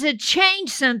begin to change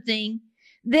something,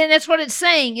 then that's what it's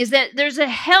saying, is that there's a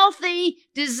healthy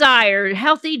desire,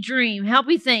 healthy dream,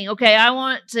 healthy thing. Okay, I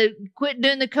want to quit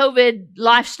doing the COVID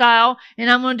lifestyle,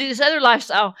 and I'm going to do this other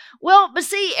lifestyle. Well, but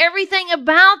see, everything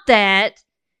about that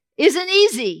isn't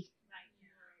easy.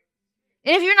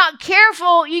 And if you're not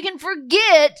careful, you can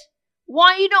forget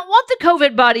why you don't want the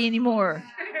COVID body anymore.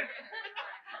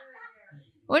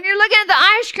 When you're looking at the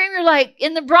ice cream, you're like,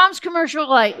 in the Brahms commercial,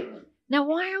 like, now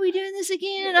why are we doing this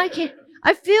again?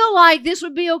 I feel like this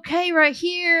would be okay right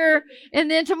here,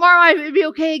 and then tomorrow it would be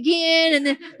okay again, and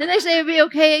then the next day it would be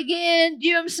okay again. Do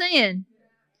you know what I'm saying?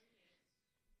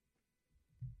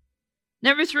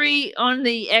 Number 3 on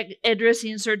the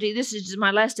addressing uncertainty, this is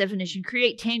my last definition,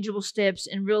 create tangible steps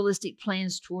and realistic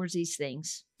plans towards these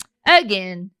things.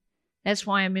 Again, that's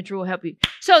why a mentor will help you.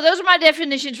 So those are my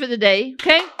definitions for the day,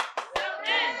 okay?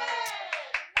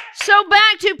 So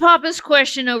back to Papa's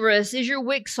question over us. Is your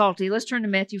wick salty? Let's turn to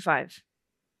Matthew 5.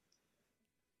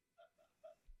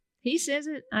 He says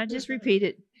it. I just repeat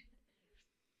it.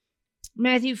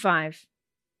 Matthew 5.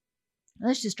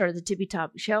 Let's just start at the tippy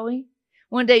top, shall we?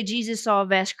 One day Jesus saw a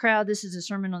vast crowd. This is a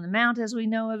Sermon on the Mount as we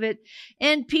know of it.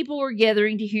 And people were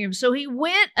gathering to hear him. So he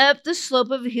went up the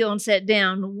slope of a hill and sat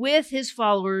down with his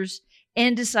followers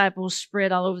and disciples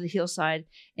spread all over the hillside.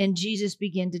 And Jesus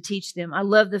began to teach them. I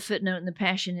love the footnote in the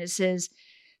Passion. It says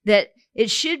that it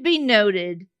should be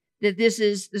noted that this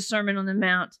is the Sermon on the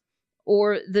Mount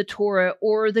or the Torah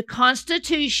or the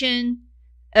Constitution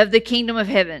of the Kingdom of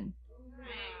Heaven.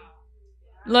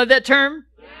 Love that term?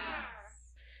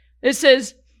 It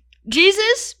says,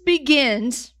 Jesus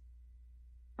begins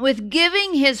with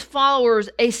giving his followers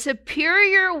a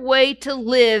superior way to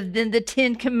live than the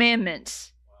 10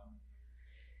 Commandments.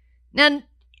 Now,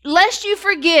 lest you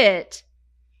forget,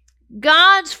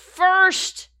 God's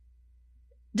first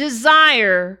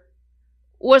desire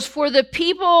was for the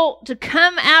people to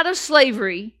come out of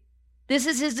slavery. This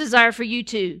is his desire for you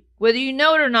too. Whether you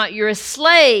know it or not, you're a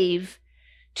slave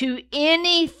to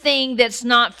anything that's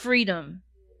not freedom.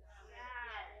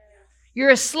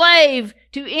 You're a slave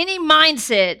to any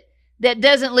mindset that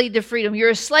doesn't lead to freedom.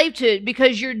 You're a slave to it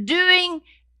because you're doing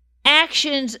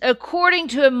actions according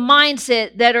to a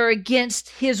mindset that are against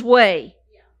his way.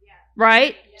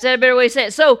 Right? Is that a better way to say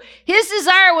it? So his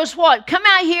desire was what? Come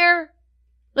out here.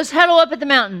 Let's huddle up at the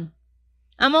mountain.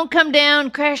 I'm going to come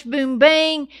down, crash, boom,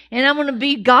 bang, and I'm going to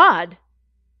be God.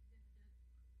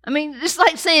 I mean, it's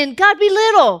like saying, God, be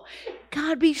little.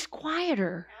 God, be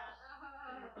quieter.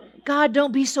 God,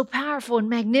 don't be so powerful and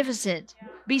magnificent.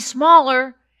 Be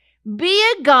smaller. Be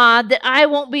a God that I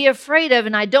won't be afraid of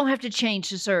and I don't have to change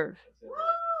to serve.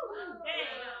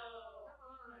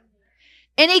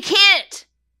 And he can't.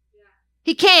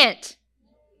 He can't.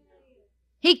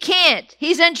 He can't.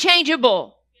 He's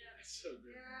unchangeable.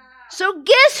 So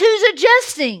guess who's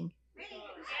adjusting?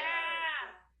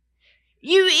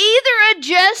 You either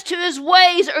adjust to his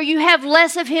ways or you have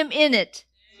less of him in it.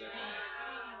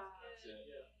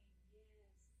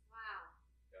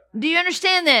 Do you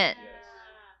understand that?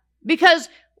 Because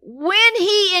when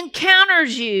he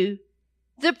encounters you,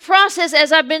 the process,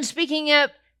 as I've been speaking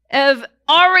of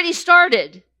already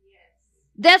started.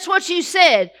 That's what you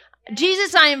said.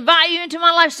 Jesus, I invite you into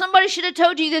my life. Somebody should have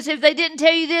told you this. If they didn't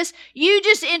tell you this, you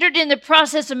just entered in the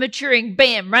process of maturing.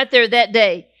 Bam, right there that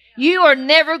day. You are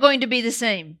never going to be the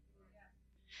same.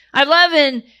 I love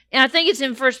and I think it's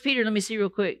in 1 Peter. Let me see real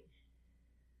quick.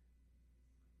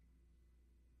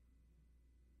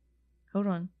 Hold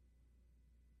on.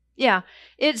 Yeah,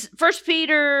 it's 1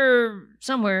 Peter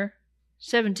somewhere,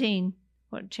 17.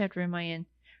 What chapter am I in?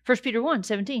 1 Peter 1,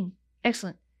 17.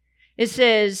 Excellent. It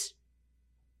says,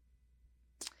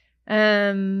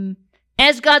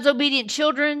 as God's obedient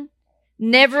children,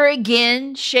 never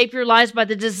again shape your lives by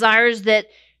the desires that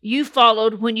you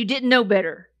followed when you didn't know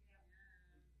better.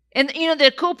 And, you know,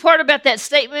 the cool part about that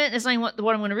statement, it's not even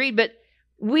what I'm going to read, but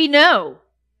we know.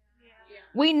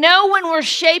 We know when we're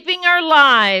shaping our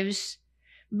lives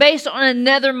based on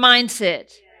another mindset.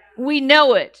 We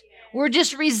know it. We're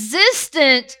just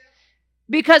resistant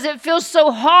because it feels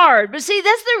so hard. But see,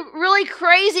 that's the really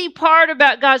crazy part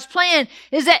about God's plan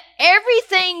is that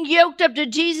everything yoked up to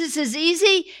Jesus is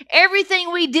easy.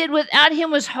 Everything we did without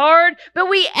him was hard, but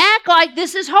we act like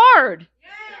this is hard.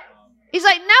 He's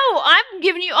like, no, I'm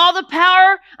giving you all the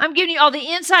power. I'm giving you all the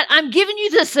insight. I'm giving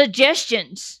you the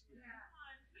suggestions.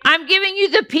 I'm giving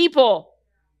you the people.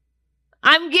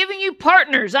 I'm giving you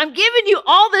partners. I'm giving you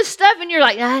all this stuff. And you're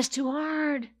like, it's too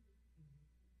hard.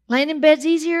 Laying in bed's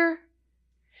easier.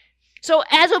 So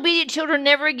as obedient children,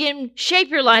 never again shape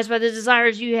your lives by the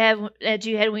desires you had when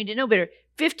you didn't know better.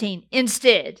 15,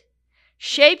 instead,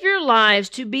 shape your lives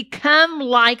to become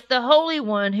like the Holy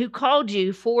One who called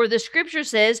you. For the scripture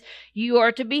says, you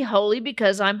are to be holy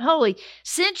because I'm holy.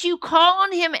 Since you call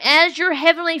on him as your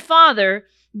heavenly Father,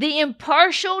 the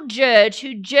impartial judge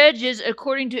who judges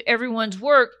according to everyone's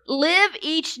work, live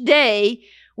each day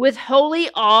with holy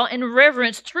awe and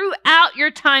reverence throughout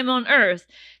your time on earth.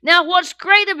 Now, what's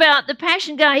great about the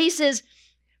Passion guy, he says,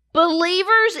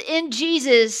 believers in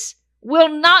Jesus will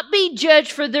not be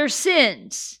judged for their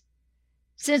sins,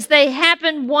 since they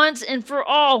happened once and for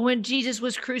all when Jesus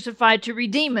was crucified to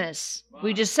redeem us.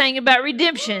 We just sang about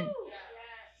redemption.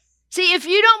 See, if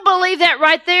you don't believe that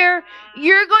right there,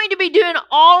 you're going to be doing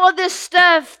all of this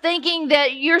stuff thinking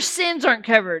that your sins aren't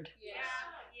covered.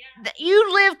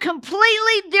 You live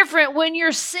completely different when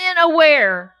you're sin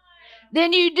aware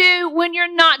than you do when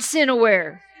you're not sin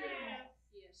aware.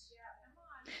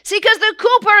 See, because the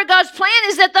cool part of God's plan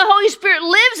is that the Holy Spirit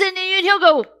lives in you and he'll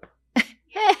go,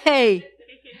 hey,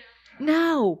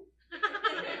 no.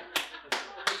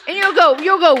 And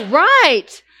you'll go,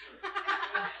 right.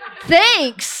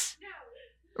 Thanks.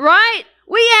 Right?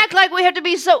 We act like we have to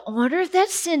be so, I wonder if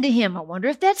that's sin to him. I wonder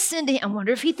if that's sin to him. I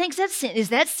wonder if he thinks that's sin. Is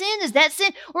that sin? Is that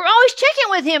sin? We're always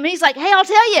checking with him. And he's like, hey, I'll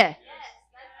tell you.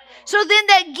 So then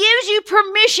that gives you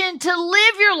permission to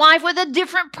live your life with a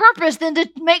different purpose than to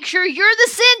make sure you're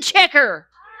the sin checker.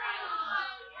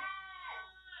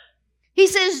 He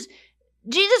says,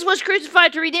 Jesus was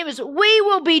crucified to redeem us. We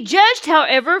will be judged,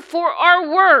 however, for our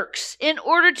works in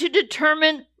order to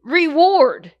determine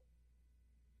reward.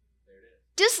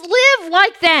 Just live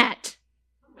like that.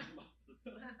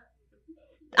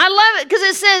 I love it because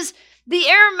it says the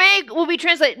Aramaic will be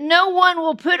translated, no one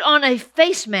will put on a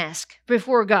face mask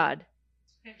before God.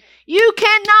 You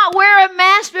cannot wear a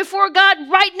mask before God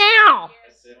right now.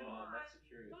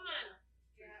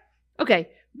 Okay,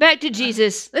 back to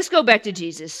Jesus. Let's go back to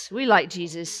Jesus. We like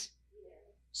Jesus.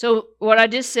 So what I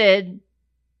just said,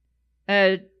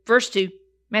 verse 2,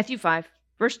 Matthew 5,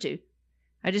 verse 2.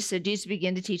 I just said Jesus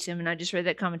began to teach them, and I just read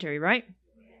that commentary, right?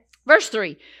 Verse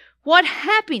 3, what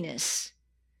happiness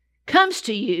comes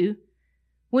to you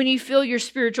when you feel your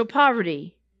spiritual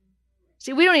poverty?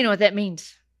 See, we don't even know what that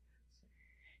means.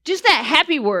 Just that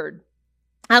happy word.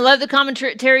 I love the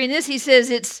commentary in this. He says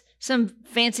it's some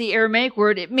fancy Aramaic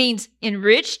word. It means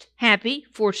enriched, happy,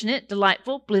 fortunate,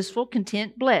 delightful, blissful,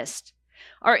 content, blessed.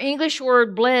 Our English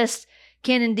word blessed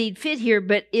can indeed fit here,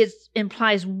 but it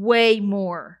implies way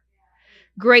more.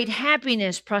 Great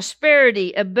happiness,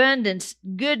 prosperity, abundance,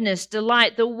 goodness,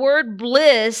 delight. The word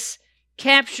bliss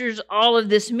captures all of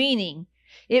this meaning.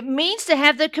 It means to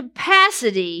have the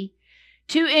capacity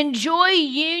to enjoy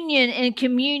union and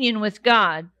communion with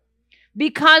God.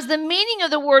 Because the meaning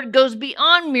of the word goes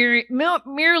beyond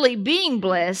merely being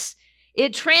blessed, the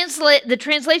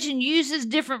translation uses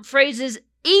different phrases,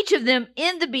 each of them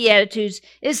in the Beatitudes.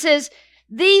 It says,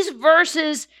 these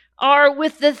verses are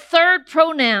with the third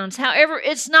pronouns. However,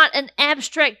 it's not an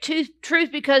abstract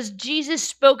truth because Jesus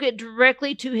spoke it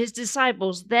directly to his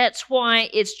disciples. That's why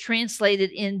it's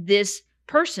translated in this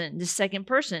person, the second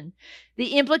person.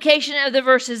 The implication of the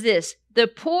verse is this: the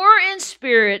poor in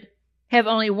spirit have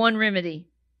only one remedy,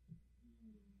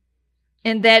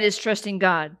 and that is trusting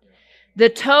God. The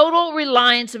total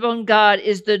reliance upon God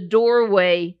is the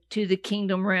doorway to the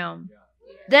kingdom realm.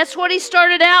 That's what he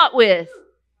started out with.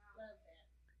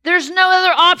 There's no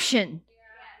other option.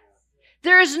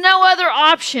 There is no other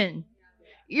option.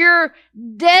 You're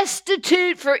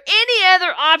destitute for any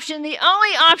other option. The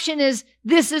only option is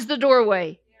this is the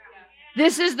doorway.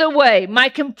 This is the way. My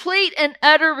complete and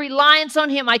utter reliance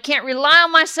on him. I can't rely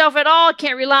on myself at all. I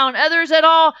can't rely on others at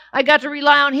all. I got to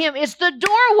rely on him. It's the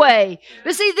doorway.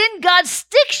 But see, then God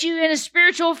sticks you in a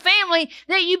spiritual family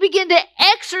that you begin to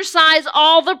exercise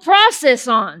all the process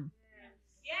on.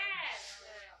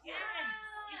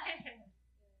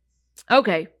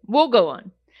 Okay, we'll go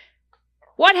on.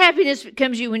 What happiness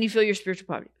comes to you when you feel your spiritual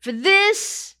poverty? For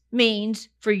this means,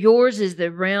 for yours is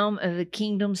the realm of the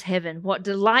kingdom's heaven. What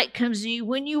delight comes to you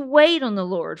when you wait on the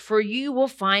Lord, for you will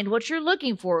find what you're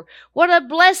looking for. What a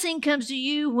blessing comes to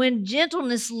you when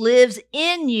gentleness lives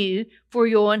in you, for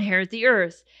you'll inherit the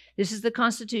earth. This is the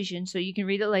Constitution, so you can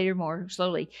read it later more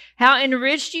slowly. How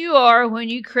enriched you are when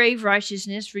you crave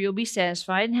righteousness, for you'll be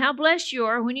satisfied. And how blessed you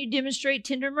are when you demonstrate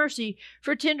tender mercy,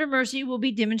 for tender mercy will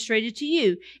be demonstrated to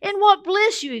you. And what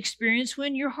bliss you experience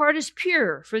when your heart is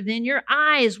pure, for then your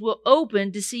eyes will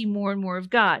open to see more and more of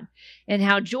God. And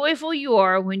how joyful you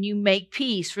are when you make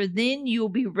peace, for then you will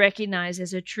be recognized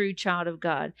as a true child of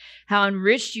God. How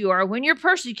enriched you are when you're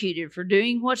persecuted for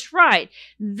doing what's right.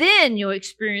 Then you'll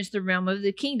experience the realm of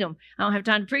the kingdom. I don't have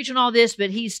time to preach on all this, but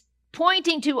he's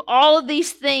pointing to all of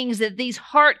these things that these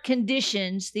heart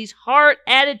conditions, these heart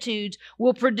attitudes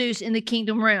will produce in the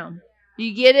kingdom realm. Do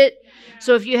you get it?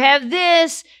 So if you have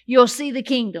this, you'll see the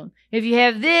kingdom. If you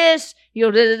have this,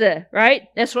 you'll da-da-da, right?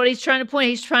 That's what he's trying to point.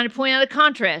 He's trying to point out a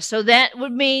contrast. So that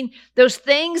would mean those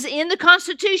things in the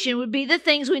Constitution would be the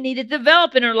things we need to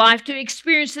develop in our life to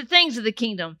experience the things of the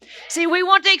kingdom. See, we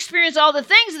want to experience all the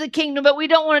things of the kingdom, but we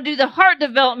don't want to do the heart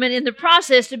development in the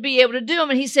process to be able to do them.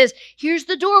 And he says, here's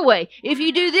the doorway. If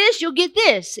you do this, you'll get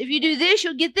this. If you do this,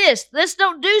 you'll get this. Let's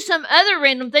don't do some other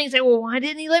random things. Say, well, why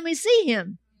didn't he let me see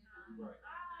him?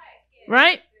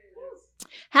 Right?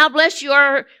 How blessed you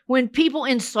are when people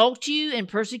insult you and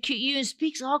persecute you and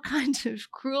speaks all kinds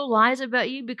of cruel lies about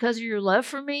you because of your love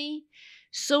for me.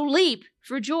 So leap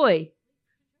for joy.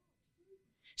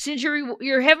 Since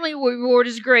your heavenly reward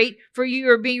is great, for you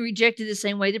are being rejected the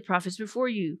same way the prophets before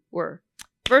you were.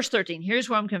 Verse 13, here's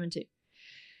where I'm coming to.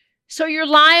 So your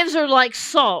lives are like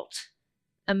salt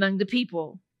among the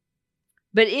people.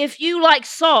 But if you, like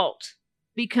salt,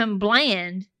 become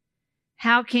bland,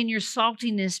 how can your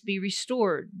saltiness be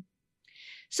restored?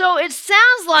 So it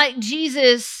sounds like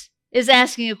Jesus is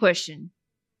asking a question,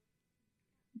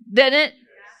 doesn't it?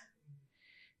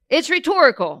 It's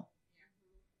rhetorical.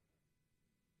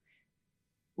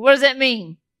 What does that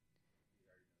mean?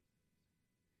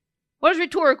 What does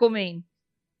rhetorical mean?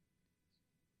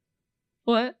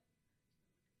 What?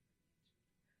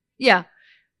 Yeah.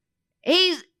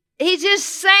 He's just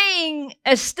saying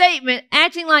a statement,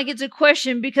 acting like it's a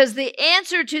question, because the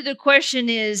answer to the question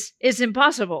is it's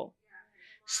impossible.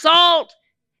 Salt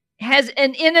has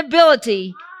an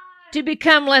inability to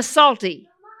become less salty.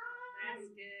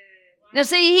 Now,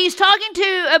 see, he's talking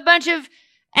to a bunch of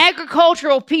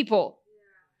agricultural people.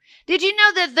 Did you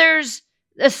know that there's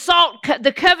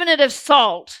the covenant of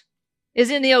salt is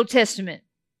in the Old Testament?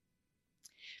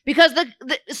 Because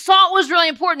the salt was really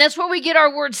important. That's where we get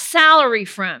our word salary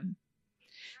from.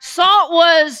 Salt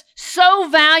was so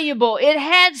valuable. It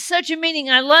had such a meaning.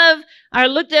 I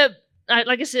looked up,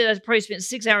 like I said, I probably spent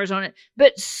 6 hours on it.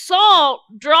 But salt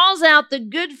draws out the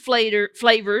good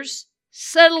flavors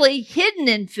subtly hidden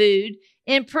in food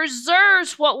and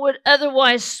preserves what would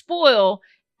otherwise spoil,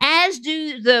 as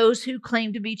do those who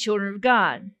claim to be children of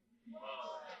God.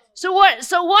 So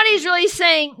what he's really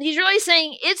saying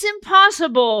it's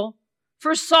impossible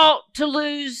for salt to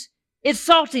lose its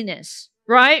saltiness,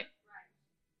 right?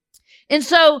 And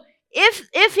so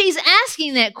if he's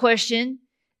asking that question,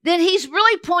 then he's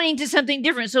really pointing to something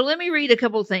different. So let me read a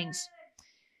couple things.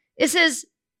 It says,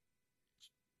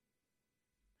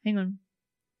 hang on.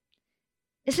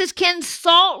 It says, can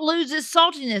salt lose its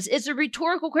saltiness? It's a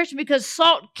rhetorical question because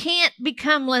salt can't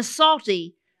become less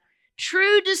salty.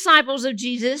 True disciples of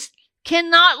Jesus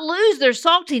cannot lose their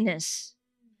saltiness.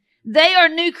 They are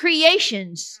new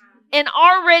creations and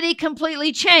already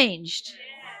completely changed.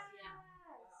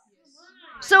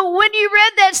 So when you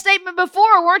read that statement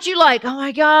before, weren't you like, oh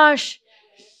my gosh,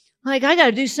 like I got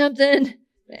to do something? Does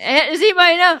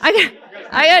anybody know? I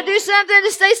got to do something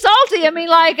to stay salty. I mean,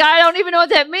 like, I don't even know what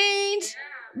that means,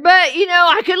 but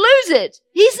I could lose it.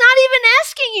 He's not even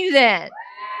asking you that.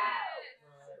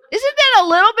 Isn't that a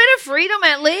little bit of freedom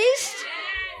at least?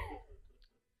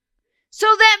 So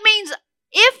that means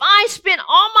if I spent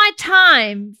all my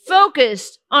time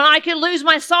focused on I could lose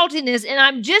my saltiness and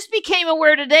I just became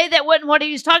aware today that wasn't what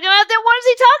he was talking about, then what is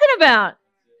he talking about?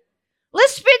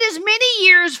 Let's spend as many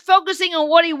years focusing on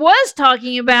what he was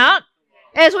talking about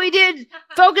as we did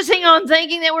focusing on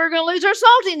thinking that we're going to lose our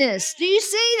saltiness. Do you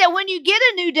see that when you get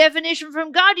a new definition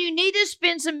from God, you need to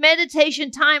spend some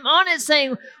meditation time on it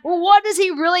saying, well, what does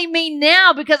he really mean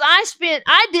now? Because I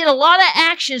did a lot of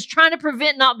actions trying to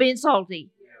prevent not being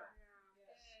salty.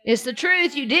 It's the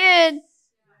truth, you did.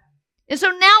 And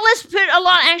so now let's put a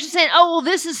lot of action saying, oh, well,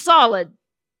 this is solid.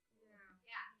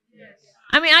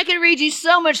 I mean, I could read you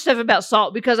so much stuff about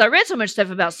salt because I read so much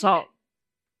stuff about salt.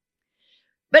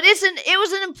 But it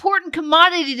was an important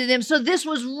commodity to them. So this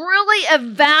was really a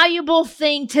valuable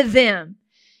thing to them.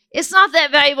 It's not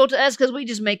that valuable to us because we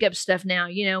just make up stuff now.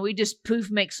 We just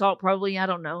make salt probably, I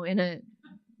don't know, in a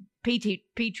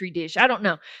petri dish. I don't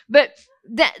know. But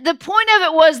the point of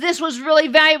it was this was really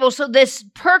valuable. So this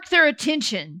perked their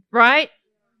attention, right?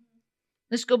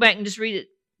 Let's go back and just read it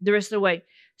the rest of the way.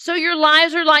 So your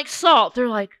lives are like salt. They're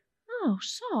like, oh,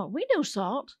 salt. We know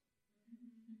salt.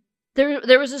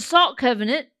 There was a salt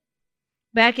covenant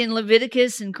back in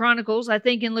Leviticus and Chronicles. I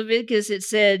think in Leviticus it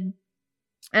said,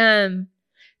 in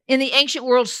the ancient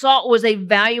world, salt was a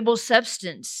valuable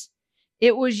substance.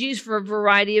 It was used for a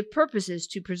variety of purposes: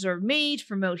 to preserve meat,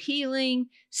 promote healing,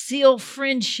 seal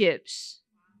friendships.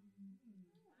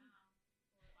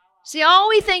 See, all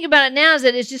we think about it now is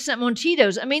that it's just something on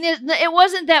Cheetos. I mean, it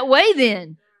wasn't that way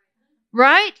then,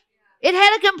 right? It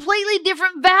had a completely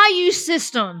different value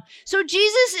system. So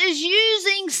Jesus is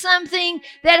using something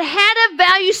that had a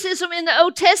value system in the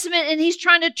Old Testament, and he's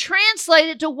trying to translate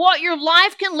it to what your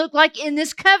life can look like in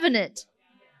this covenant.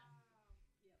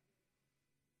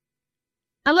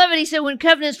 I love it. He said when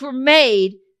covenants were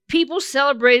made, people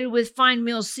celebrated with fine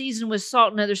meals seasoned with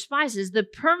salt and other spices. The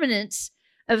permanence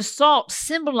of salt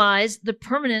symbolized the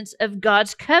permanence of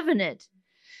God's covenant.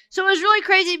 So it was really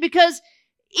crazy because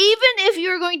even if you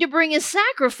were going to bring a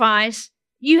sacrifice,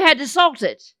 you had to salt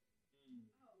it.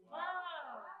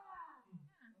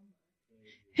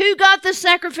 Who got the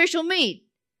sacrificial meat?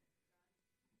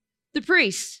 The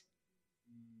priests.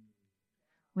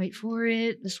 Wait for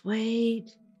it. Let's wait.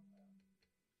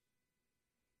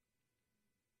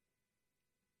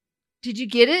 Did you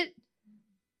get it?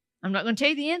 I'm not going to tell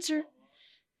you the answer.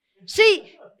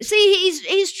 See,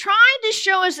 he's trying to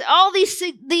show us all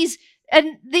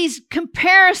these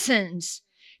comparisons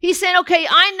He's saying, okay,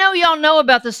 I know y'all know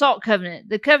about the salt covenant,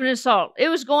 the covenant of salt. It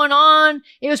was going on.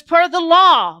 It was part of the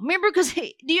law. Remember, because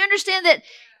do you understand that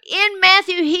in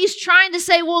Matthew, he's trying to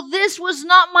say, well, this was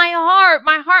not my heart.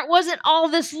 My heart wasn't all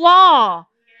this law.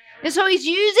 And so he's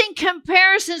using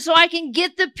comparison so I can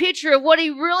get the picture of what he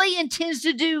really intends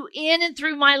to do in and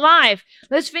through my life.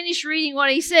 Let's finish reading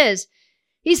what he says.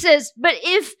 He says, but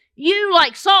if you,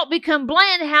 like salt, become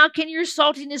bland, how can your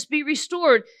saltiness be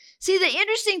restored? See, the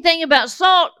interesting thing about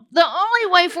salt, the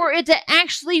only way for it to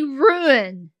actually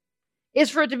ruin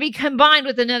is for it to be combined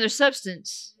with another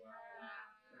substance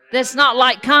that's not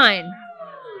like kind.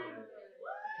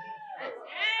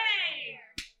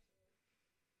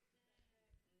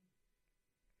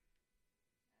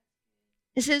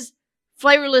 It says,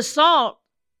 flavorless salt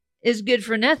is good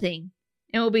for nothing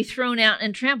and will be thrown out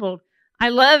and trampled. I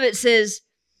love it says,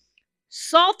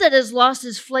 salt that has lost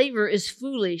its flavor is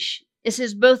foolish. It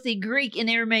says both the Greek and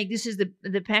Aramaic, this is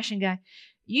the Passion guy,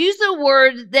 use the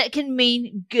word that can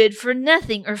mean good for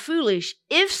nothing or foolish.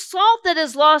 If salt that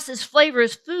has lost its flavor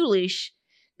is foolish,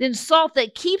 then salt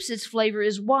that keeps its flavor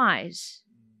is wise.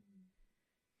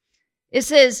 It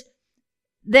says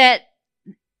that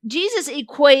Jesus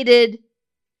equated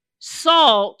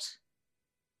salt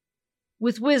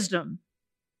with wisdom.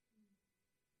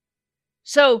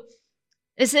 So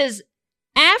it says,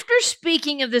 after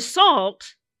speaking of the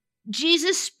salt,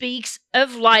 Jesus speaks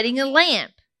of lighting a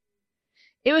lamp.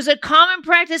 It was a common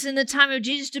practice in the time of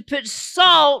Jesus to put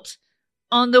salt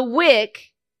on the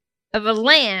wick of a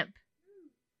lamp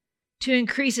to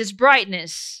increase its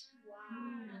brightness.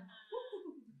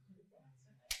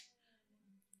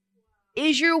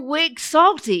 Is your wick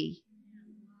salty?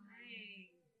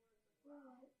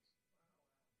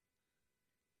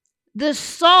 The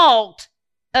salt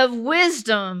of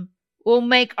wisdom will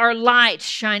make our light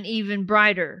shine even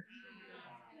brighter.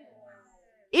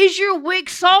 Is your wick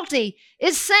salty?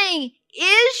 It's saying,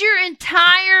 is your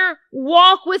entire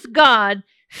walk with God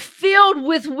filled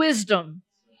with wisdom?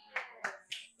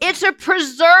 It's a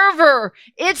preserver.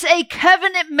 It's a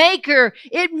covenant maker.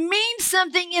 It means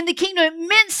something in the kingdom. It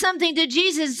meant something to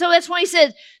Jesus. So that's why he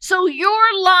said, so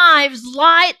your lives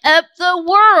light up the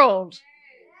world.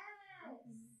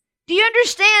 Do you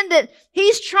understand that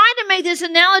he's trying to make this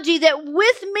analogy that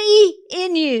with me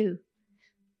in you?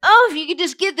 Oh, if you could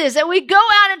just get this, that we go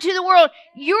out into the world,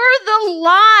 you're the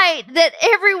light that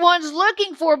everyone's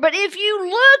looking for. But if you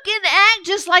look and act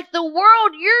just like the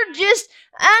world, you're just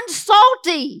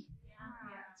unsalty.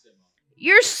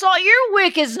 Your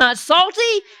wick is not salty.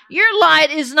 Your light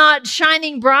is not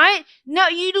shining bright. No,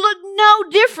 you look no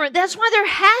different. That's why there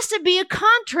has to be a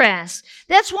contrast.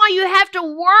 That's why you have to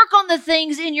work on the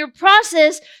things in your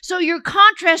process so your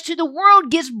contrast to the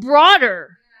world gets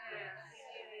broader.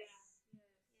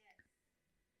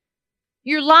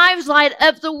 Your lives light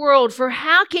up the world, for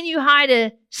how can you hide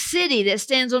a city that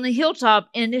stands on a hilltop?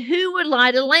 And who would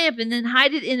light a lamp and then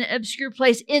hide it in an obscure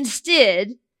place?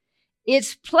 Instead,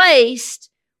 it's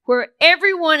placed where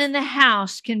everyone in the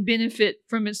house can benefit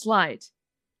from its light.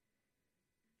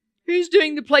 Who's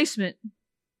doing the placement?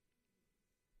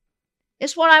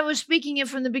 It's what I was speaking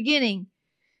of from the beginning.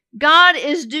 God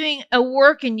is doing a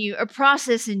work in you, a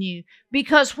process in you.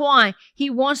 Because why?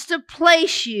 He wants to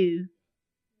place you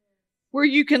where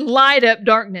you can light up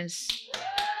darkness.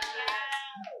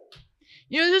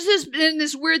 You know, there's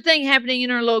this weird thing happening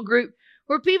in our little group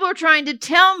where people are trying to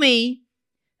tell me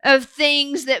of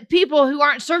things that people who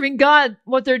aren't serving God,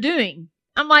 what they're doing.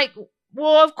 I'm like,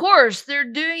 well, of course,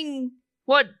 they're doing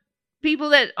what people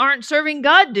that aren't serving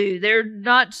God do. They're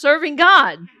not serving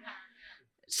God.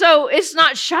 So it's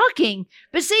not shocking.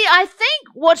 But see, I think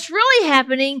what's really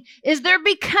happening is they're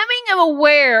becoming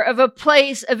aware of a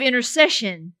place of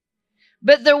intercession.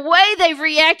 But the way they've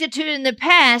reacted to it in the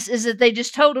past is that they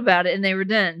just told about it and they were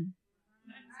done.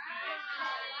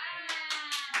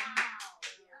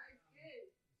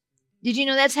 Did you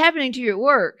know that's happening to you at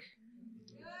work?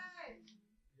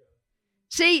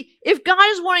 See, if God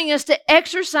is wanting us to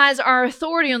exercise our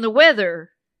authority on the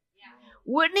weather,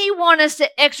 wouldn't He want us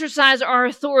to exercise our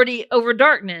authority over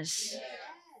darkness?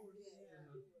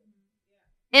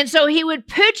 And so He would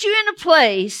put you in a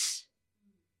place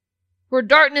where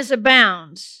darkness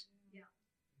abounds.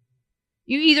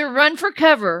 You either run for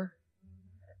cover,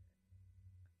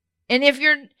 and if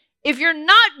you're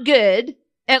not good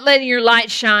at letting your light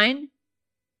shine,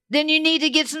 then you need to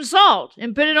get some salt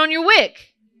and put it on your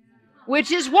wick,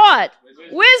 which is what?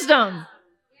 Wisdom.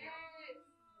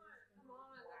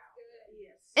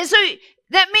 And so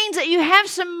that means that you have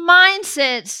some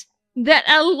mindsets that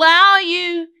allow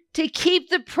you to keep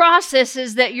the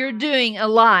processes that you're doing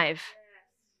alive.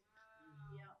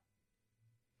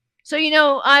 So,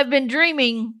 I've been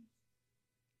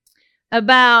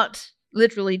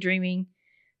literally dreaming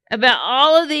about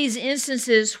all of these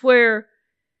instances where,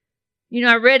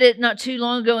 I read it not too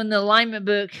long ago in the alignment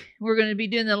book. We're going to be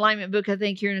doing the alignment book, I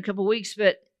think, here in a couple of weeks,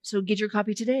 so get your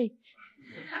copy today.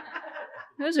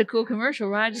 That was a cool commercial,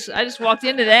 right? I just walked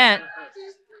into that.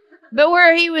 But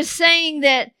where he was saying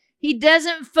that he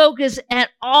doesn't focus at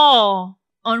all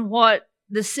on what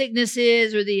the sickness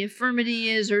is or the infirmity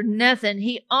is or nothing.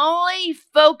 He only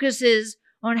focuses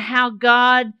on how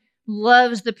God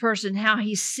loves the person, how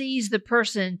he sees the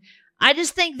person. I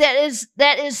just think that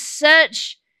is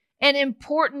such an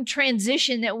important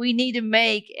transition that we need to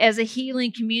make as a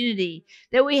healing community,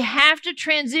 that we have to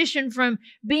transition from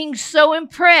being so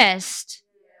impressed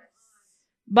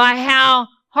by how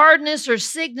hardness or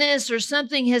sickness or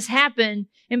something has happened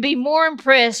and be more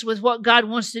impressed with what God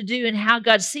wants to do and how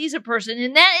God sees a person.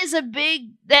 And that is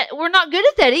that we're not good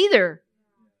at that either.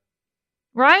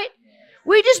 Right?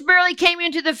 We just barely came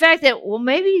into the fact that, well,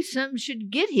 maybe something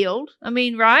should get healed. I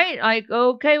mean, right? Like,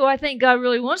 okay, well, I think God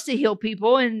really wants to heal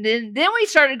people. And then we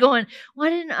started going, well,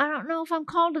 I don't know if I'm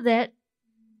called to that.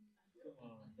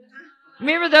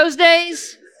 Remember those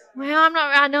days? Well,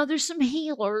 I know there's some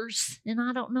healers, and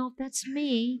I don't know if that's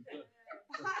me.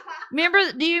 Do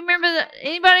you remember that?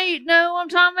 Anybody know what I'm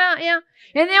talking about? Yeah.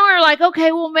 And then we were like,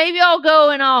 okay, well, maybe I'll go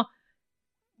and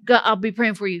I'll be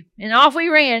praying for you. And off we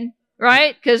ran.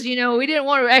 Right? Because, we didn't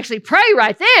want to actually pray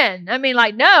right then. I mean,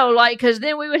 because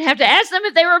then we would have to ask them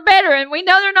if they were better, and we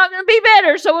know they're not going to be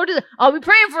better. So I'll be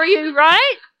praying for you,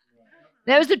 right?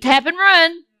 That was the tap and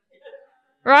run,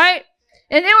 right?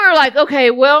 And then we were like,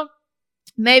 okay, well,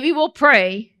 maybe we'll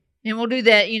pray, and we'll do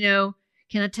that,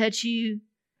 can I touch you,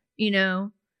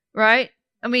 right?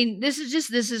 I mean, this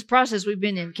is process we've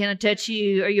been in. Can I touch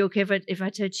you? Are you okay if I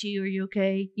touch you? Are you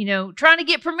okay? Trying to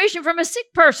get permission from a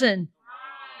sick person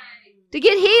to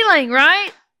get healing,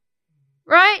 right?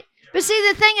 Right? But see,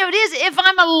 the thing of it is, if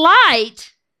I'm a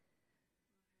light,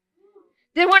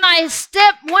 then when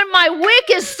my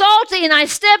wick is salty and I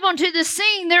step onto the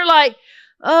scene, they're like,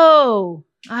 oh,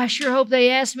 I sure hope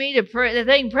they ask me to pray, that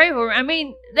they can pray for me. I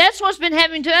mean, that's what's been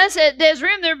happening to us at Des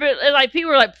Rim there, but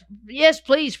people are like, yes,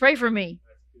 please pray for me.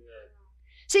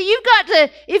 See, you've got to,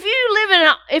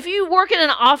 if you work in an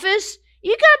office,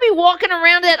 you got to be walking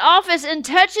around that office and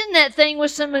touching that thing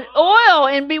with some oil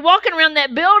and be walking around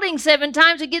that building 7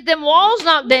 times to get them walls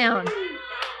knocked down.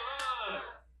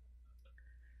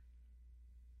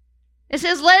 It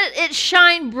says, let it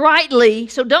shine brightly.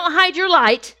 So don't hide your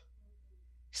light.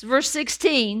 It's verse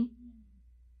 16.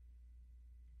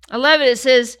 I love it. It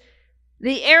says,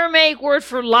 the Aramaic word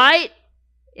for light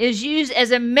is used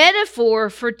as a metaphor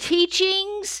for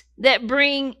teachings that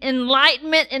bring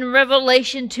enlightenment and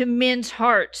revelation to men's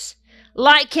hearts.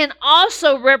 Light can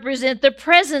also represent the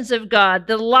presence of God,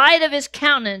 the light of his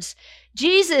countenance.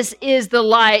 Jesus is the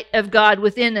light of God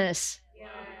within us.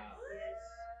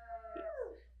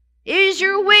 Is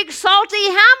your wick salty?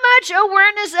 How much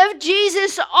awareness of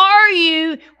Jesus are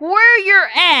you where you're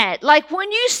at? Like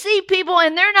when you see people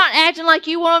and they're not acting like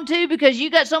you want them to because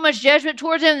you got so much judgment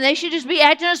towards them, they should just be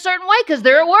acting a certain way because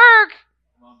they're at work.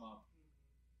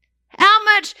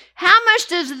 How much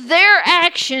does their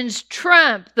actions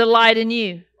trump the light in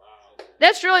you?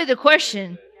 That's really the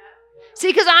question. See,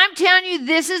 because I'm telling you,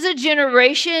 this is a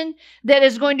generation that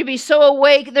is going to be so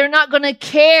awake, they're not going to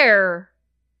care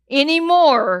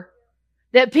anymore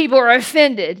that people are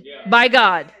offended by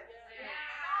God.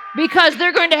 Because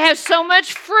they're going to have so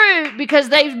much fruit because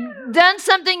they've done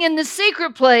something in the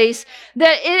secret place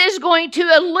that it is going to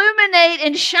illuminate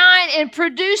and shine and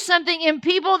produce something in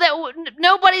people that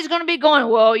nobody's going to be going,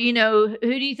 well, who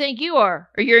do you think you are?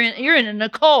 Or you're in an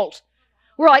occult.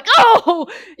 We're like, oh,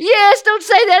 yes, don't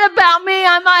say that about me.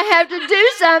 I might have to do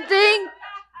something.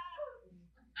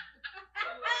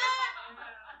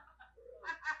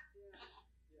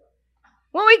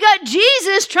 When we got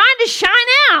Jesus trying to shine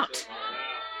out.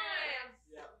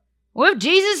 Well, if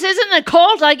Jesus isn't a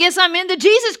cult, I guess I'm in the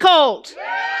Jesus cult.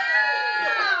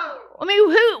 I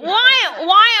mean,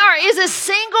 is a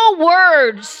single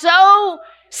word so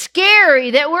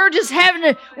scary that we're just having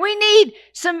to, we need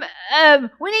some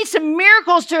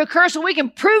miracles to occur so we can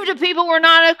prove to people we're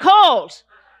not a cult.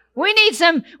 We need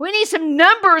some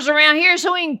numbers around here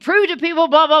so we can prove to people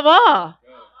blah, blah, blah.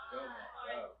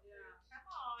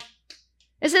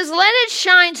 It says, let it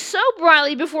shine so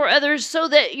brightly before others so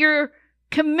that your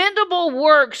commendable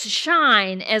works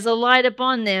shine as a light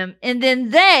upon them. And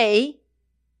then they,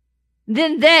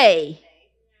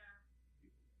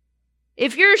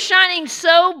 if you're shining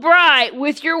so bright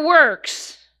with your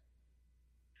works.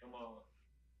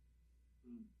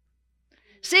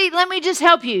 See, let me just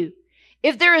help you.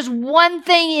 If there is one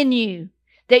thing in you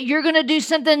that you're going to do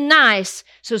something nice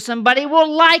so somebody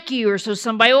will like you or so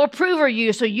somebody will approve of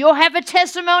you, so you'll have a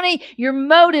testimony, your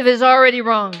motive is already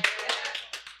wrong.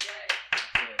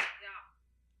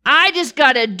 I just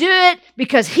got to do it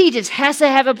because he just has to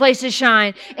have a place to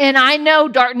shine. And I know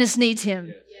darkness needs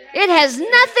him. It has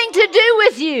nothing to do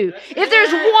with you. If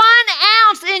there's 1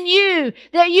 ounce in you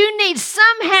that you need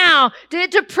somehow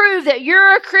to prove that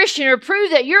you're a Christian or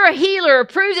prove that you're a healer or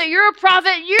prove that you're a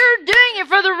prophet, you're doing it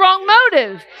for the wrong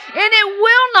motive. And it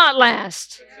will not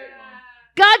last.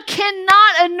 God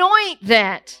cannot anoint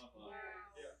that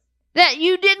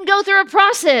you didn't go through a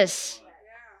process.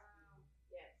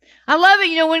 I love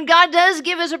it. When God does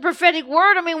give us a prophetic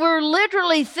word, we're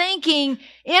literally thinking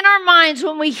in our minds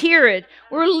when we hear it.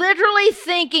 We're literally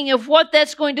thinking of what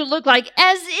that's going to look like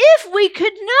as if we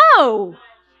could know.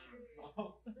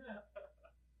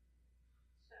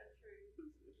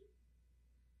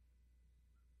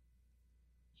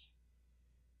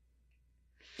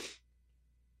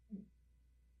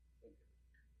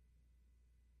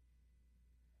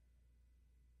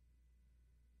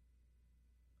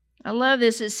 I love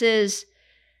this. It says,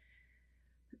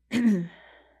 it's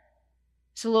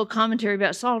a little commentary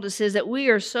about salt. It says that we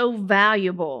are so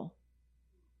valuable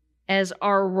as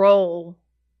our role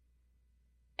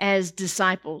as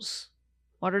disciples.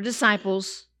 What are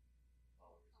disciples?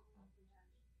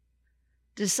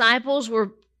 Disciples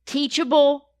were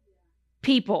teachable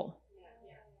people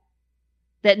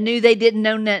that knew they didn't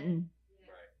know nothing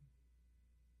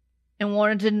and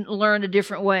wanted to learn a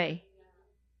different way.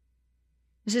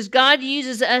 It says God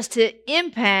uses us to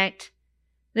impact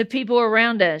the people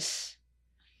around us.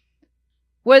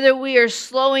 Whether we are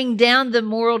slowing down the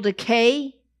moral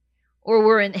decay or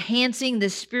we're enhancing the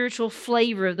spiritual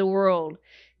flavor of the world,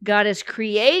 God has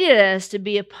created us to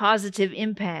be a positive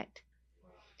impact.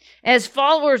 As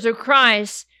followers of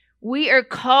Christ, we are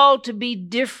called to be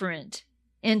different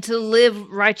and to live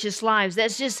righteous lives.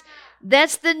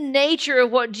 That's the nature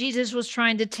of what Jesus was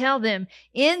trying to tell them.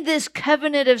 In this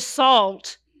covenant of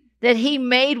salt that he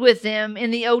made with them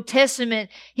in the Old Testament,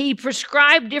 he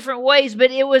prescribed different ways, but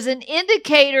it was an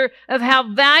indicator of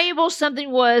how valuable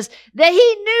something was that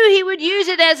he knew he would use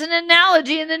it as an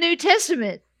analogy in the New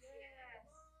Testament.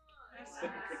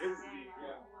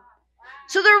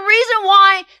 So the reason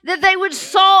why that they would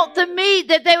salt the meat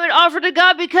that they would offer to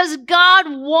God, because God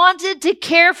wanted to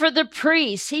care for the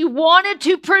priests. He wanted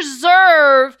to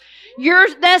preserve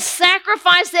that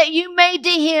sacrifice that you made to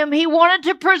him. He wanted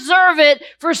to preserve it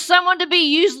for someone to be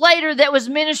used later that was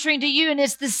ministering to you, and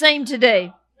it's the same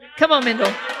today. Come on,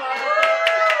 Mendel.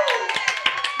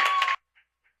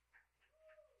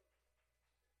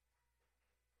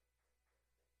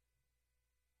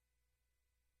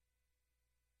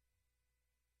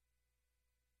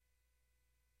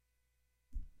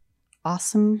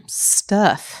 Awesome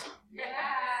stuff.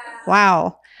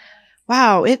 Wow.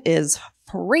 Wow, it is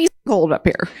freezing cold up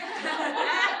here.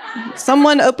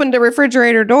 Someone opened a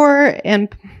refrigerator door and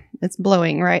it's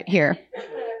blowing right here.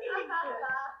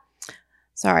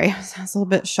 Sorry, sounds a little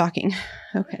bit shocking.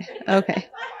 Okay.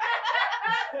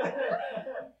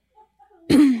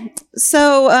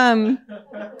 So,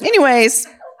 anyways,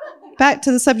 back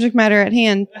to the subject matter at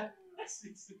hand.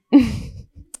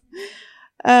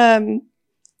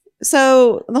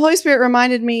 So the Holy Spirit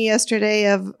reminded me yesterday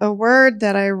of a word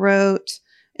that I wrote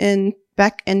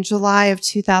back in July of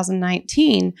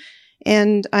 2019.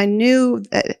 And I knew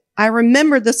that I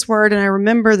remembered this word and I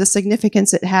remember the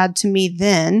significance it had to me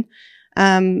then.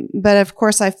 But of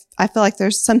course, I feel like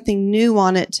there's something new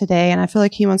on it today, and I feel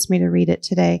like he wants me to read it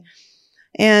today.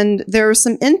 And there were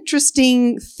some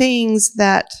interesting things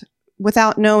that,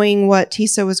 without knowing what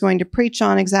Tisa was going to preach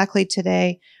on exactly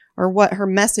today or what her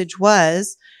message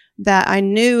was, that I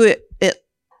knew it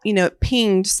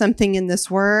pinged something in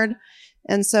this word.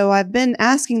 And so I've been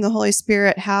asking the Holy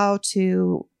Spirit how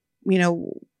to,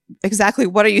 exactly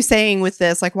what are you saying with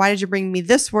this? Like, why did you bring me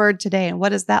this word today? And what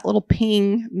does that little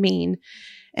ping mean?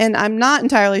 And I'm not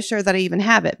entirely sure that I even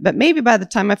have it, but maybe by the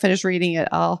time I finish reading it,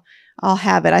 I'll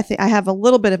have it. I think I have a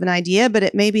little bit of an idea, but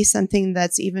it may be something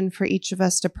that's even for each of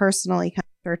us to personally kind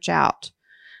of search out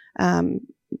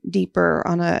deeper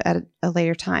at a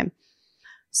later time.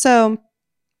 So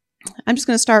I'm just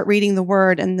going to start reading the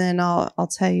word, and then I'll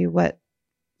tell you what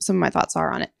some of my thoughts are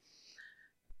on it.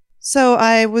 So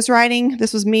I was writing,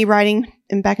 this was me writing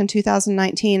back in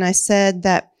 2019. I said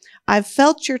that I've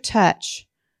felt your touch,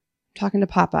 talking to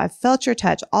Papa, I've felt your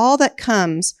touch, all that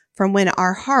comes from when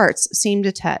our hearts seem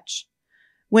to touch.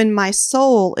 When my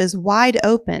soul is wide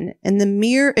open and the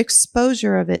mere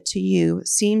exposure of it to you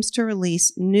seems to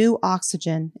release new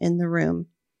oxygen in the room.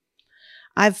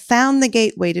 I've found the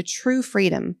gateway to true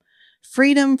freedom,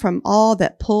 freedom from all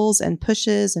that pulls and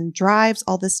pushes and drives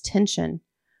all this tension.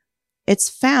 It's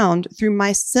found through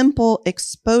my simple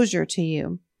exposure to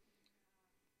you.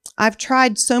 I've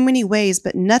tried so many ways,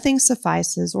 but nothing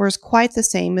suffices or is quite the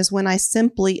same as when I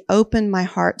simply open my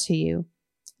heart to you.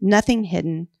 Nothing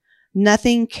hidden,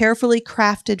 nothing carefully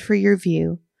crafted for your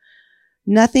view,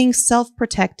 nothing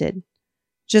self-protected,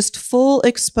 just full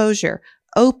exposure,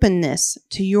 openness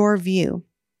to your view.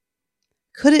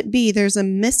 Could it be there's a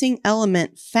missing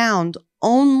element found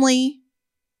only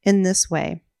in this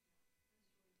way?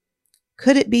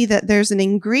 Could it be that there's an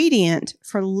ingredient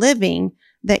for living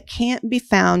that can't be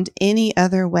found any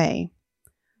other way?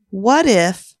 What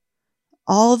if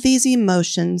all of these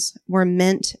emotions were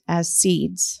meant as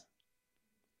seeds?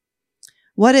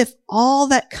 What if all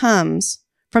that comes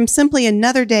from simply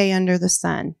another day under the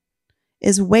sun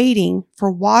is waiting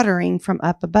for watering from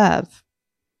up above?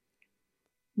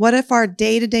 What if our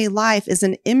day-to-day life is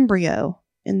an embryo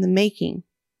in the making?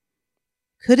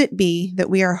 Could it be that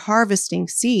we are harvesting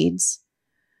seeds,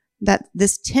 that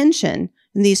this tension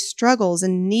and these struggles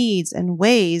and needs and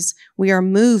ways we are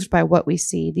moved by what we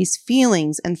see, these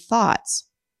feelings and thoughts,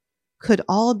 could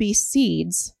all be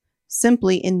seeds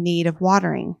simply in need of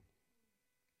watering?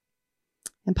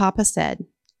 And Papa said,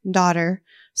 daughter,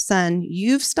 son,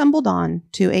 you've stumbled on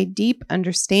to a deep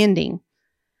understanding.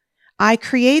 I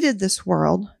created this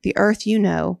world, the earth you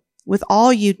know, with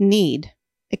all you'd need,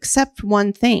 except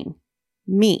one thing,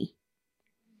 me.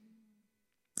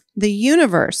 The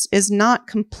universe is not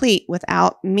complete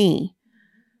without me.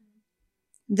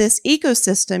 This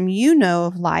ecosystem you know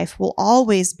of life will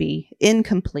always be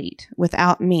incomplete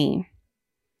without me.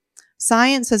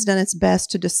 Science has done its best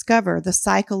to discover the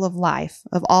cycle of life,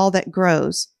 of all that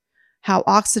grows, how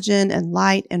oxygen and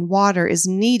light and water is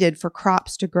needed for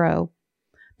crops to grow.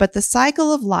 But the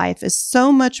cycle of life is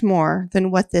so much more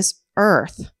than what this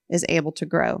earth is able to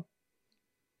grow.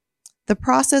 The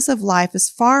process of life is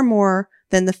far more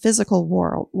than the physical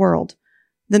world.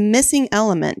 The missing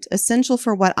element, essential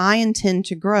for what I intend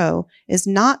to grow, is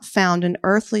not found in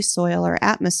earthly soil or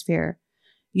atmosphere.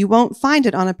 You won't find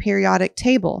it on a periodic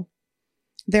table.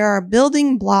 There are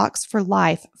building blocks for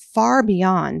life far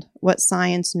beyond what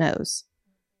science knows.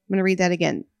 I'm going to read that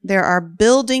again. There are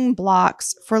building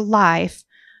blocks for life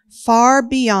far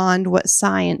beyond what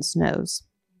science knows.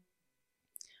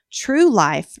 True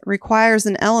life requires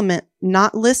an element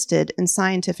not listed in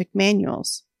scientific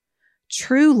manuals.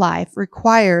 True life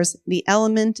requires the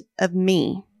element of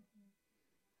me.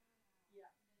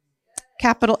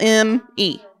 Capital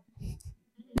M-E.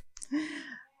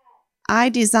 I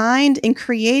designed and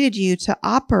created you to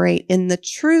operate in the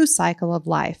true cycle of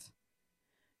life.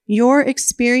 Your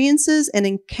experiences and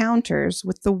encounters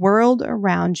with the world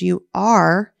around you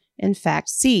are, in fact,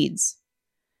 seeds.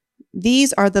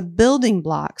 These are the building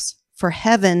blocks for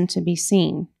heaven to be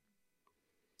seen.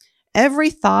 Every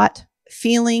thought,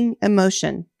 feeling,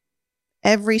 emotion,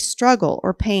 every struggle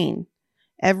or pain,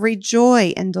 every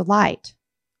joy and delight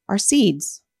are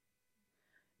seeds.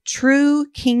 True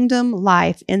kingdom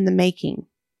life in the making.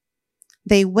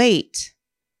 They wait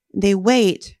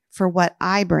for what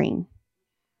I bring.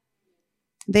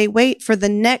 They wait for the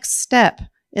next step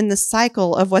in the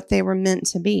cycle of what they were meant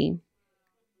to be.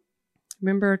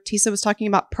 Remember, Tisa was talking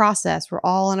about process. We're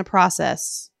all in a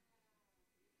process.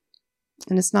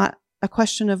 And it's not a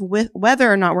question of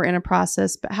whether or not we're in a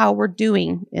process, but how we're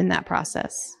doing in that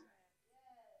process.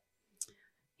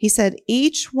 He said,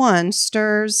 each one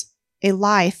stirs a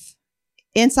life.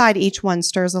 Inside each one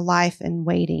stirs a life in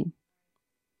waiting.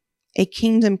 A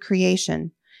kingdom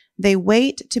creation. They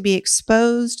wait to be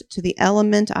exposed to the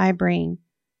element I bring,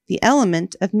 the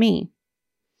element of me.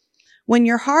 When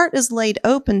your heart is laid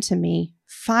open to me,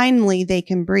 finally they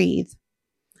can breathe.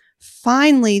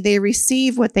 Finally they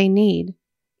receive what they need.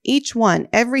 Each one,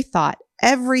 every thought,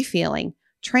 every feeling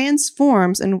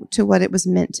transforms into what it was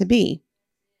meant to be.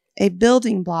 A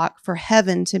building block for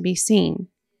heaven to be seen.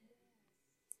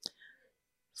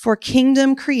 For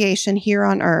kingdom creation here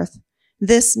on earth,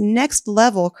 this next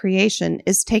level creation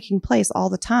is taking place all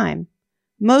the time,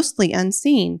 mostly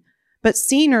unseen. But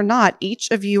seen or not, each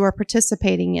of you are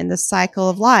participating in the cycle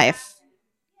of life.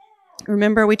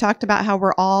 Remember, we talked about how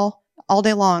we're all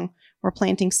day long, we're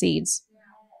planting seeds.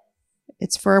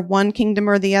 It's for one kingdom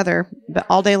or the other, but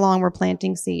all day long we're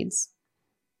planting seeds.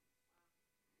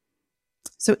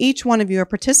 So each one of you are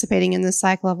participating in this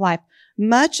cycle of life.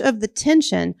 Much of the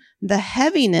tension, the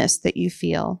heaviness that you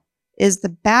feel is the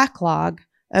backlog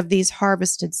of these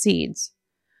harvested seeds,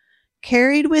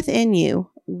 carried within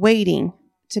you, waiting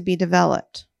to be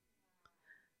developed.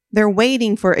 They're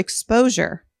waiting for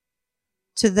exposure.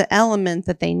 to the element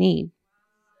that they need,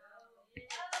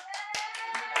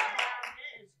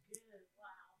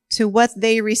 to what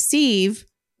they receive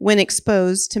when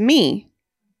exposed to me.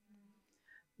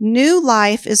 New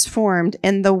life is formed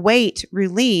and the weight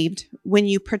relieved when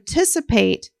you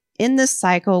participate in this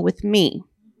cycle with me.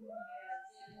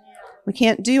 We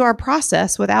can't do our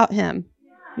process without him.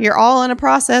 You're all in a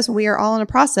process. We are all in a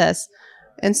process.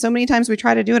 And so many times we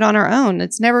try to do it on our own.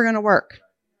 It's never going to work.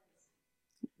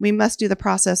 We must do the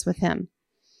process with him.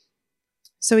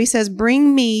 So he says,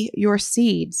 bring me your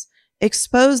seeds.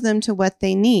 Expose them to what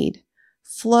they need.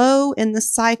 Flow in the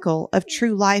cycle of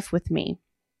true life with me.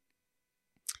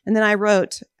 And then I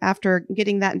wrote, after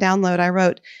getting that download, I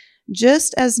wrote,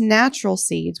 just as natural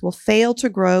seeds will fail to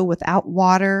grow without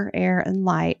water, air, and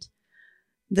light,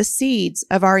 the seeds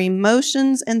of our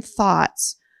emotions and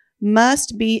thoughts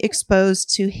must be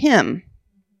exposed to him.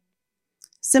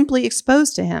 Simply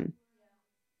exposed to him.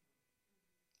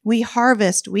 We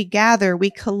harvest, we gather,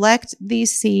 we collect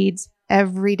these seeds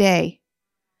every day.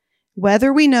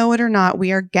 Whether we know it or not,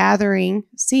 we are gathering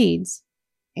seeds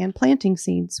and planting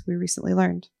seeds, we recently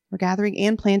learned. We're gathering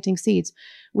and planting seeds.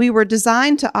 We were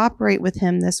designed to operate with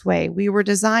him this way. We were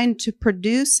designed to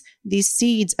produce these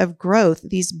seeds of growth,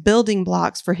 these building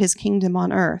blocks for his kingdom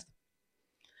on earth.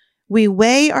 We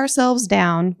weigh ourselves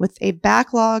down with a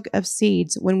backlog of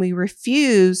seeds when we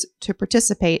refuse to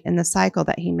participate in the cycle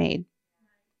that he made.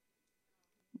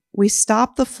 We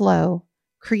stop the flow,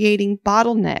 creating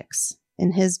bottlenecks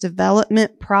in his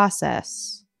development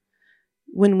process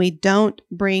when we don't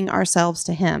bring ourselves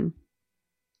to him,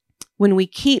 when we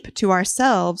keep to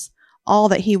ourselves all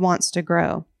that he wants to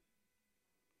grow,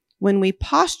 when we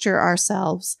posture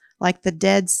ourselves like the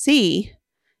Dead Sea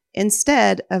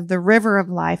instead of the river of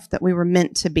life that we were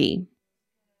meant to be.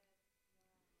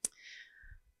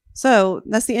 So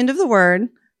that's the end of the word.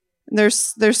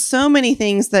 There's so many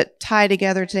things that tie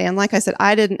together today. And like I said,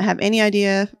 I didn't have any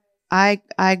idea.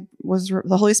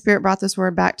 The Holy Spirit brought this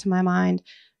word back to my mind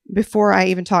before I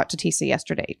even talked to Tisa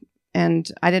yesterday. And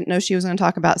I didn't know she was going to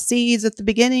talk about seeds at the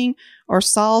beginning or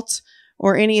salt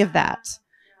or any of that.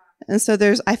 And so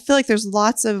I feel like there's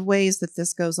lots of ways that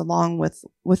this goes along with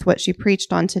what she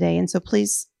preached on today. And so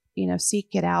please, seek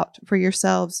it out for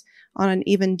yourselves on an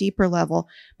even deeper level.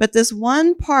 But this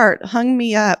one part hung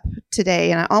me up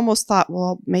today, and I almost thought,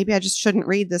 well, maybe I just shouldn't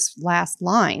read this last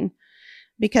line,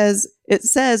 because it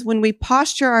says, when we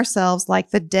posture ourselves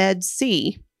like the Dead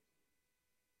Sea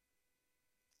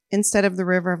instead of the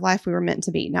river of life we were meant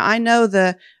to be. Now, I know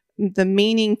the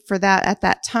meaning for that at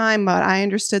that time, but I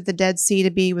understood the Dead Sea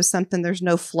to be was something there's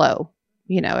no flow.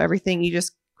 Everything, you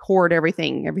just hoard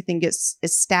everything. Everything is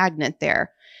stagnant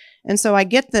there. And so I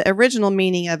get the original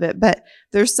meaning of it, but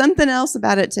there's something else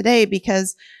about it today,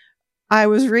 because I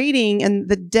was reading, and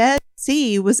the Dead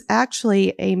Sea was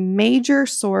actually a major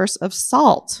source of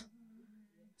salt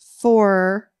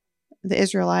for the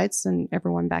Israelites and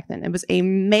everyone back then. It was a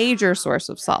major source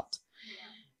of salt.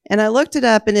 And I looked it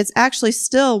up, and it's actually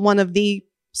still one of the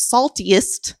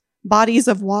saltiest bodies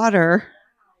of water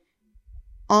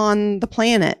on the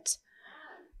planet.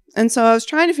 And so I was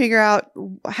trying to figure out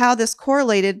how this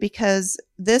correlated, because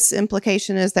this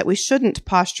implication is that we shouldn't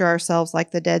posture ourselves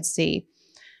like the Dead Sea.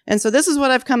 And so this is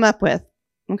what I've come up with,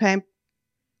 okay?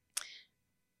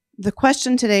 The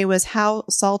question today was, how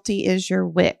salty is your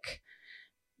wick?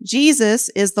 Jesus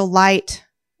is the light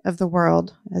of the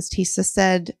world, as Tisa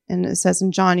said, and it says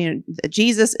in John,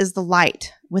 Jesus is the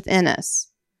light within us.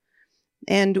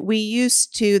 And they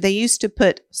used to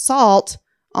put salt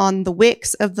on the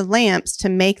wicks of the lamps to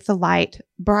make the light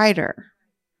brighter.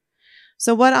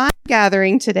 So what I'm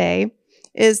gathering today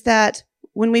is that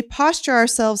when we posture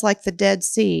ourselves like the Dead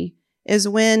Sea, is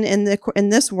when in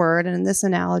this word and in this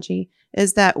analogy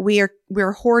is that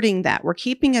we're hoarding that. We're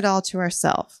keeping it all to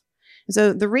ourselves.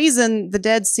 So the reason the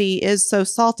Dead Sea is so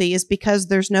salty is because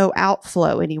there's no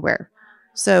outflow anywhere.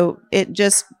 So it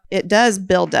does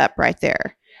build up right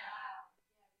there.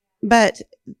 But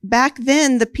back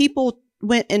then, the people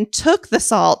went and took the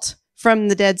salt from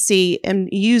the Dead Sea and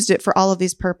used it for all of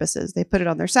these purposes. They put it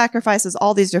on their sacrifices,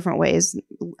 all these different ways,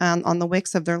 on the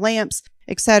wicks of their lamps,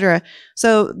 etc.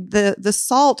 So the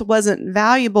salt wasn't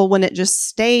valuable when it just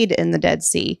stayed in the Dead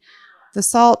Sea. The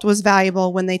salt was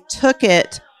valuable when they took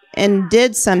it and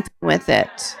did something with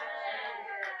it.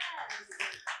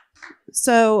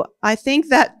 So I think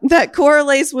that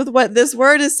correlates with what this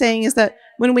word is saying, is that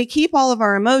when we keep all of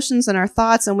our emotions and our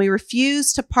thoughts and we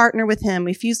refuse to partner with him,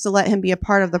 refuse to let him be a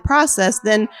part of the process,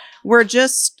 then we're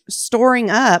just storing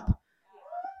up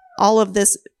all of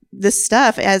this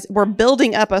stuff as we're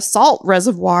building up a salt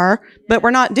reservoir, but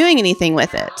we're not doing anything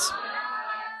with it.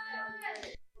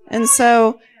 And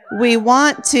so we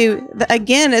want to,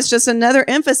 again, it's just another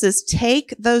emphasis.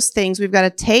 Take those things. We've got to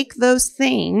take those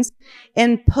things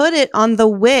and put it on the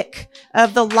wick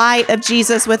of the light of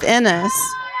Jesus within us.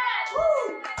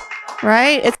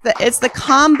 Right? It's the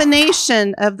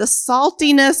combination of the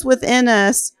saltiness within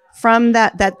us from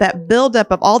that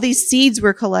buildup of all these seeds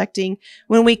we're collecting.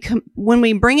 When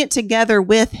we bring it together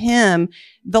with Him,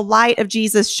 the light of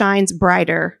Jesus shines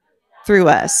brighter through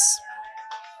us.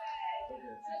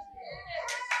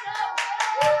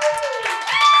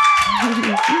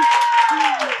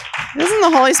 Isn't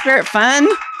the Holy Spirit fun?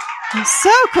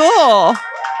 So cool.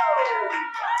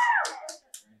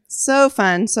 So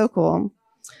fun. So cool.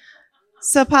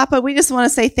 So, Papa, we just want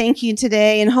to say thank you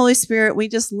today. And Holy Spirit, we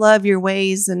just love your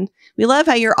ways. And we love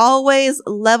how you're always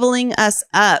leveling us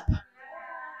up.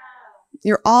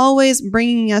 You're always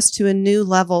bringing us to a new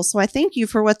level. So I thank you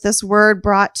for what this word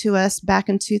brought to us back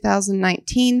in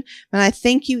 2019. And I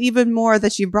thank you even more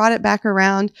that you brought it back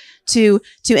around to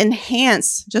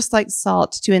enhance, just like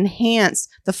salt, to enhance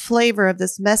the flavor of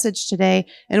this message today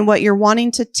and what you're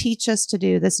wanting to teach us to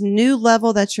do, this new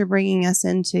level that you're bringing us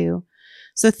into.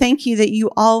 So thank you that you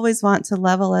always want to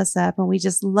level us up, and we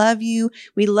just love you.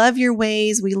 We love your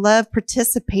ways. We love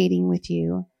participating with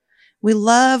you. We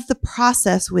love the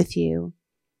process with you.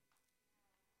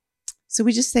 So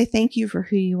we just say thank you for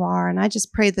who you are. And I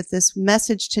just pray that this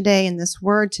message today and this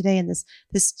word today and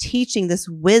this teaching, this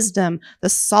wisdom, the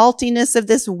saltiness of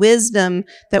this wisdom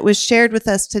that was shared with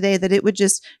us today, that it would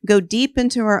just go deep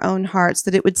into our own hearts,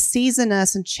 that it would season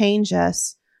us and change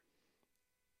us.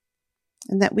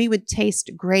 And that we would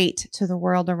taste great to the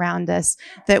world around us,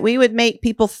 that we would make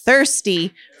people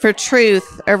thirsty for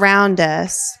truth around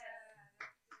us.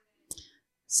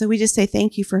 So we just say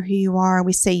thank you for who you are.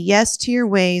 We say yes to your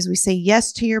ways. We say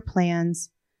yes to your plans.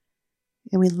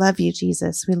 And we love you,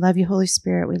 Jesus. We love you, Holy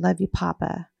Spirit. We love you,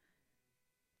 Papa.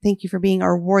 Thank you for being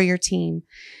our warrior team.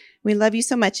 We love you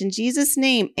so much. In Jesus'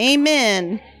 name,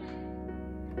 amen.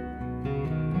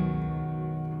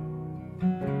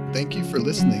 Thank you for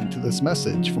listening to this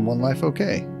message from One Life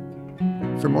OK.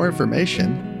 For more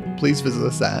information, please visit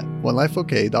us at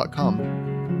onelifeok.com.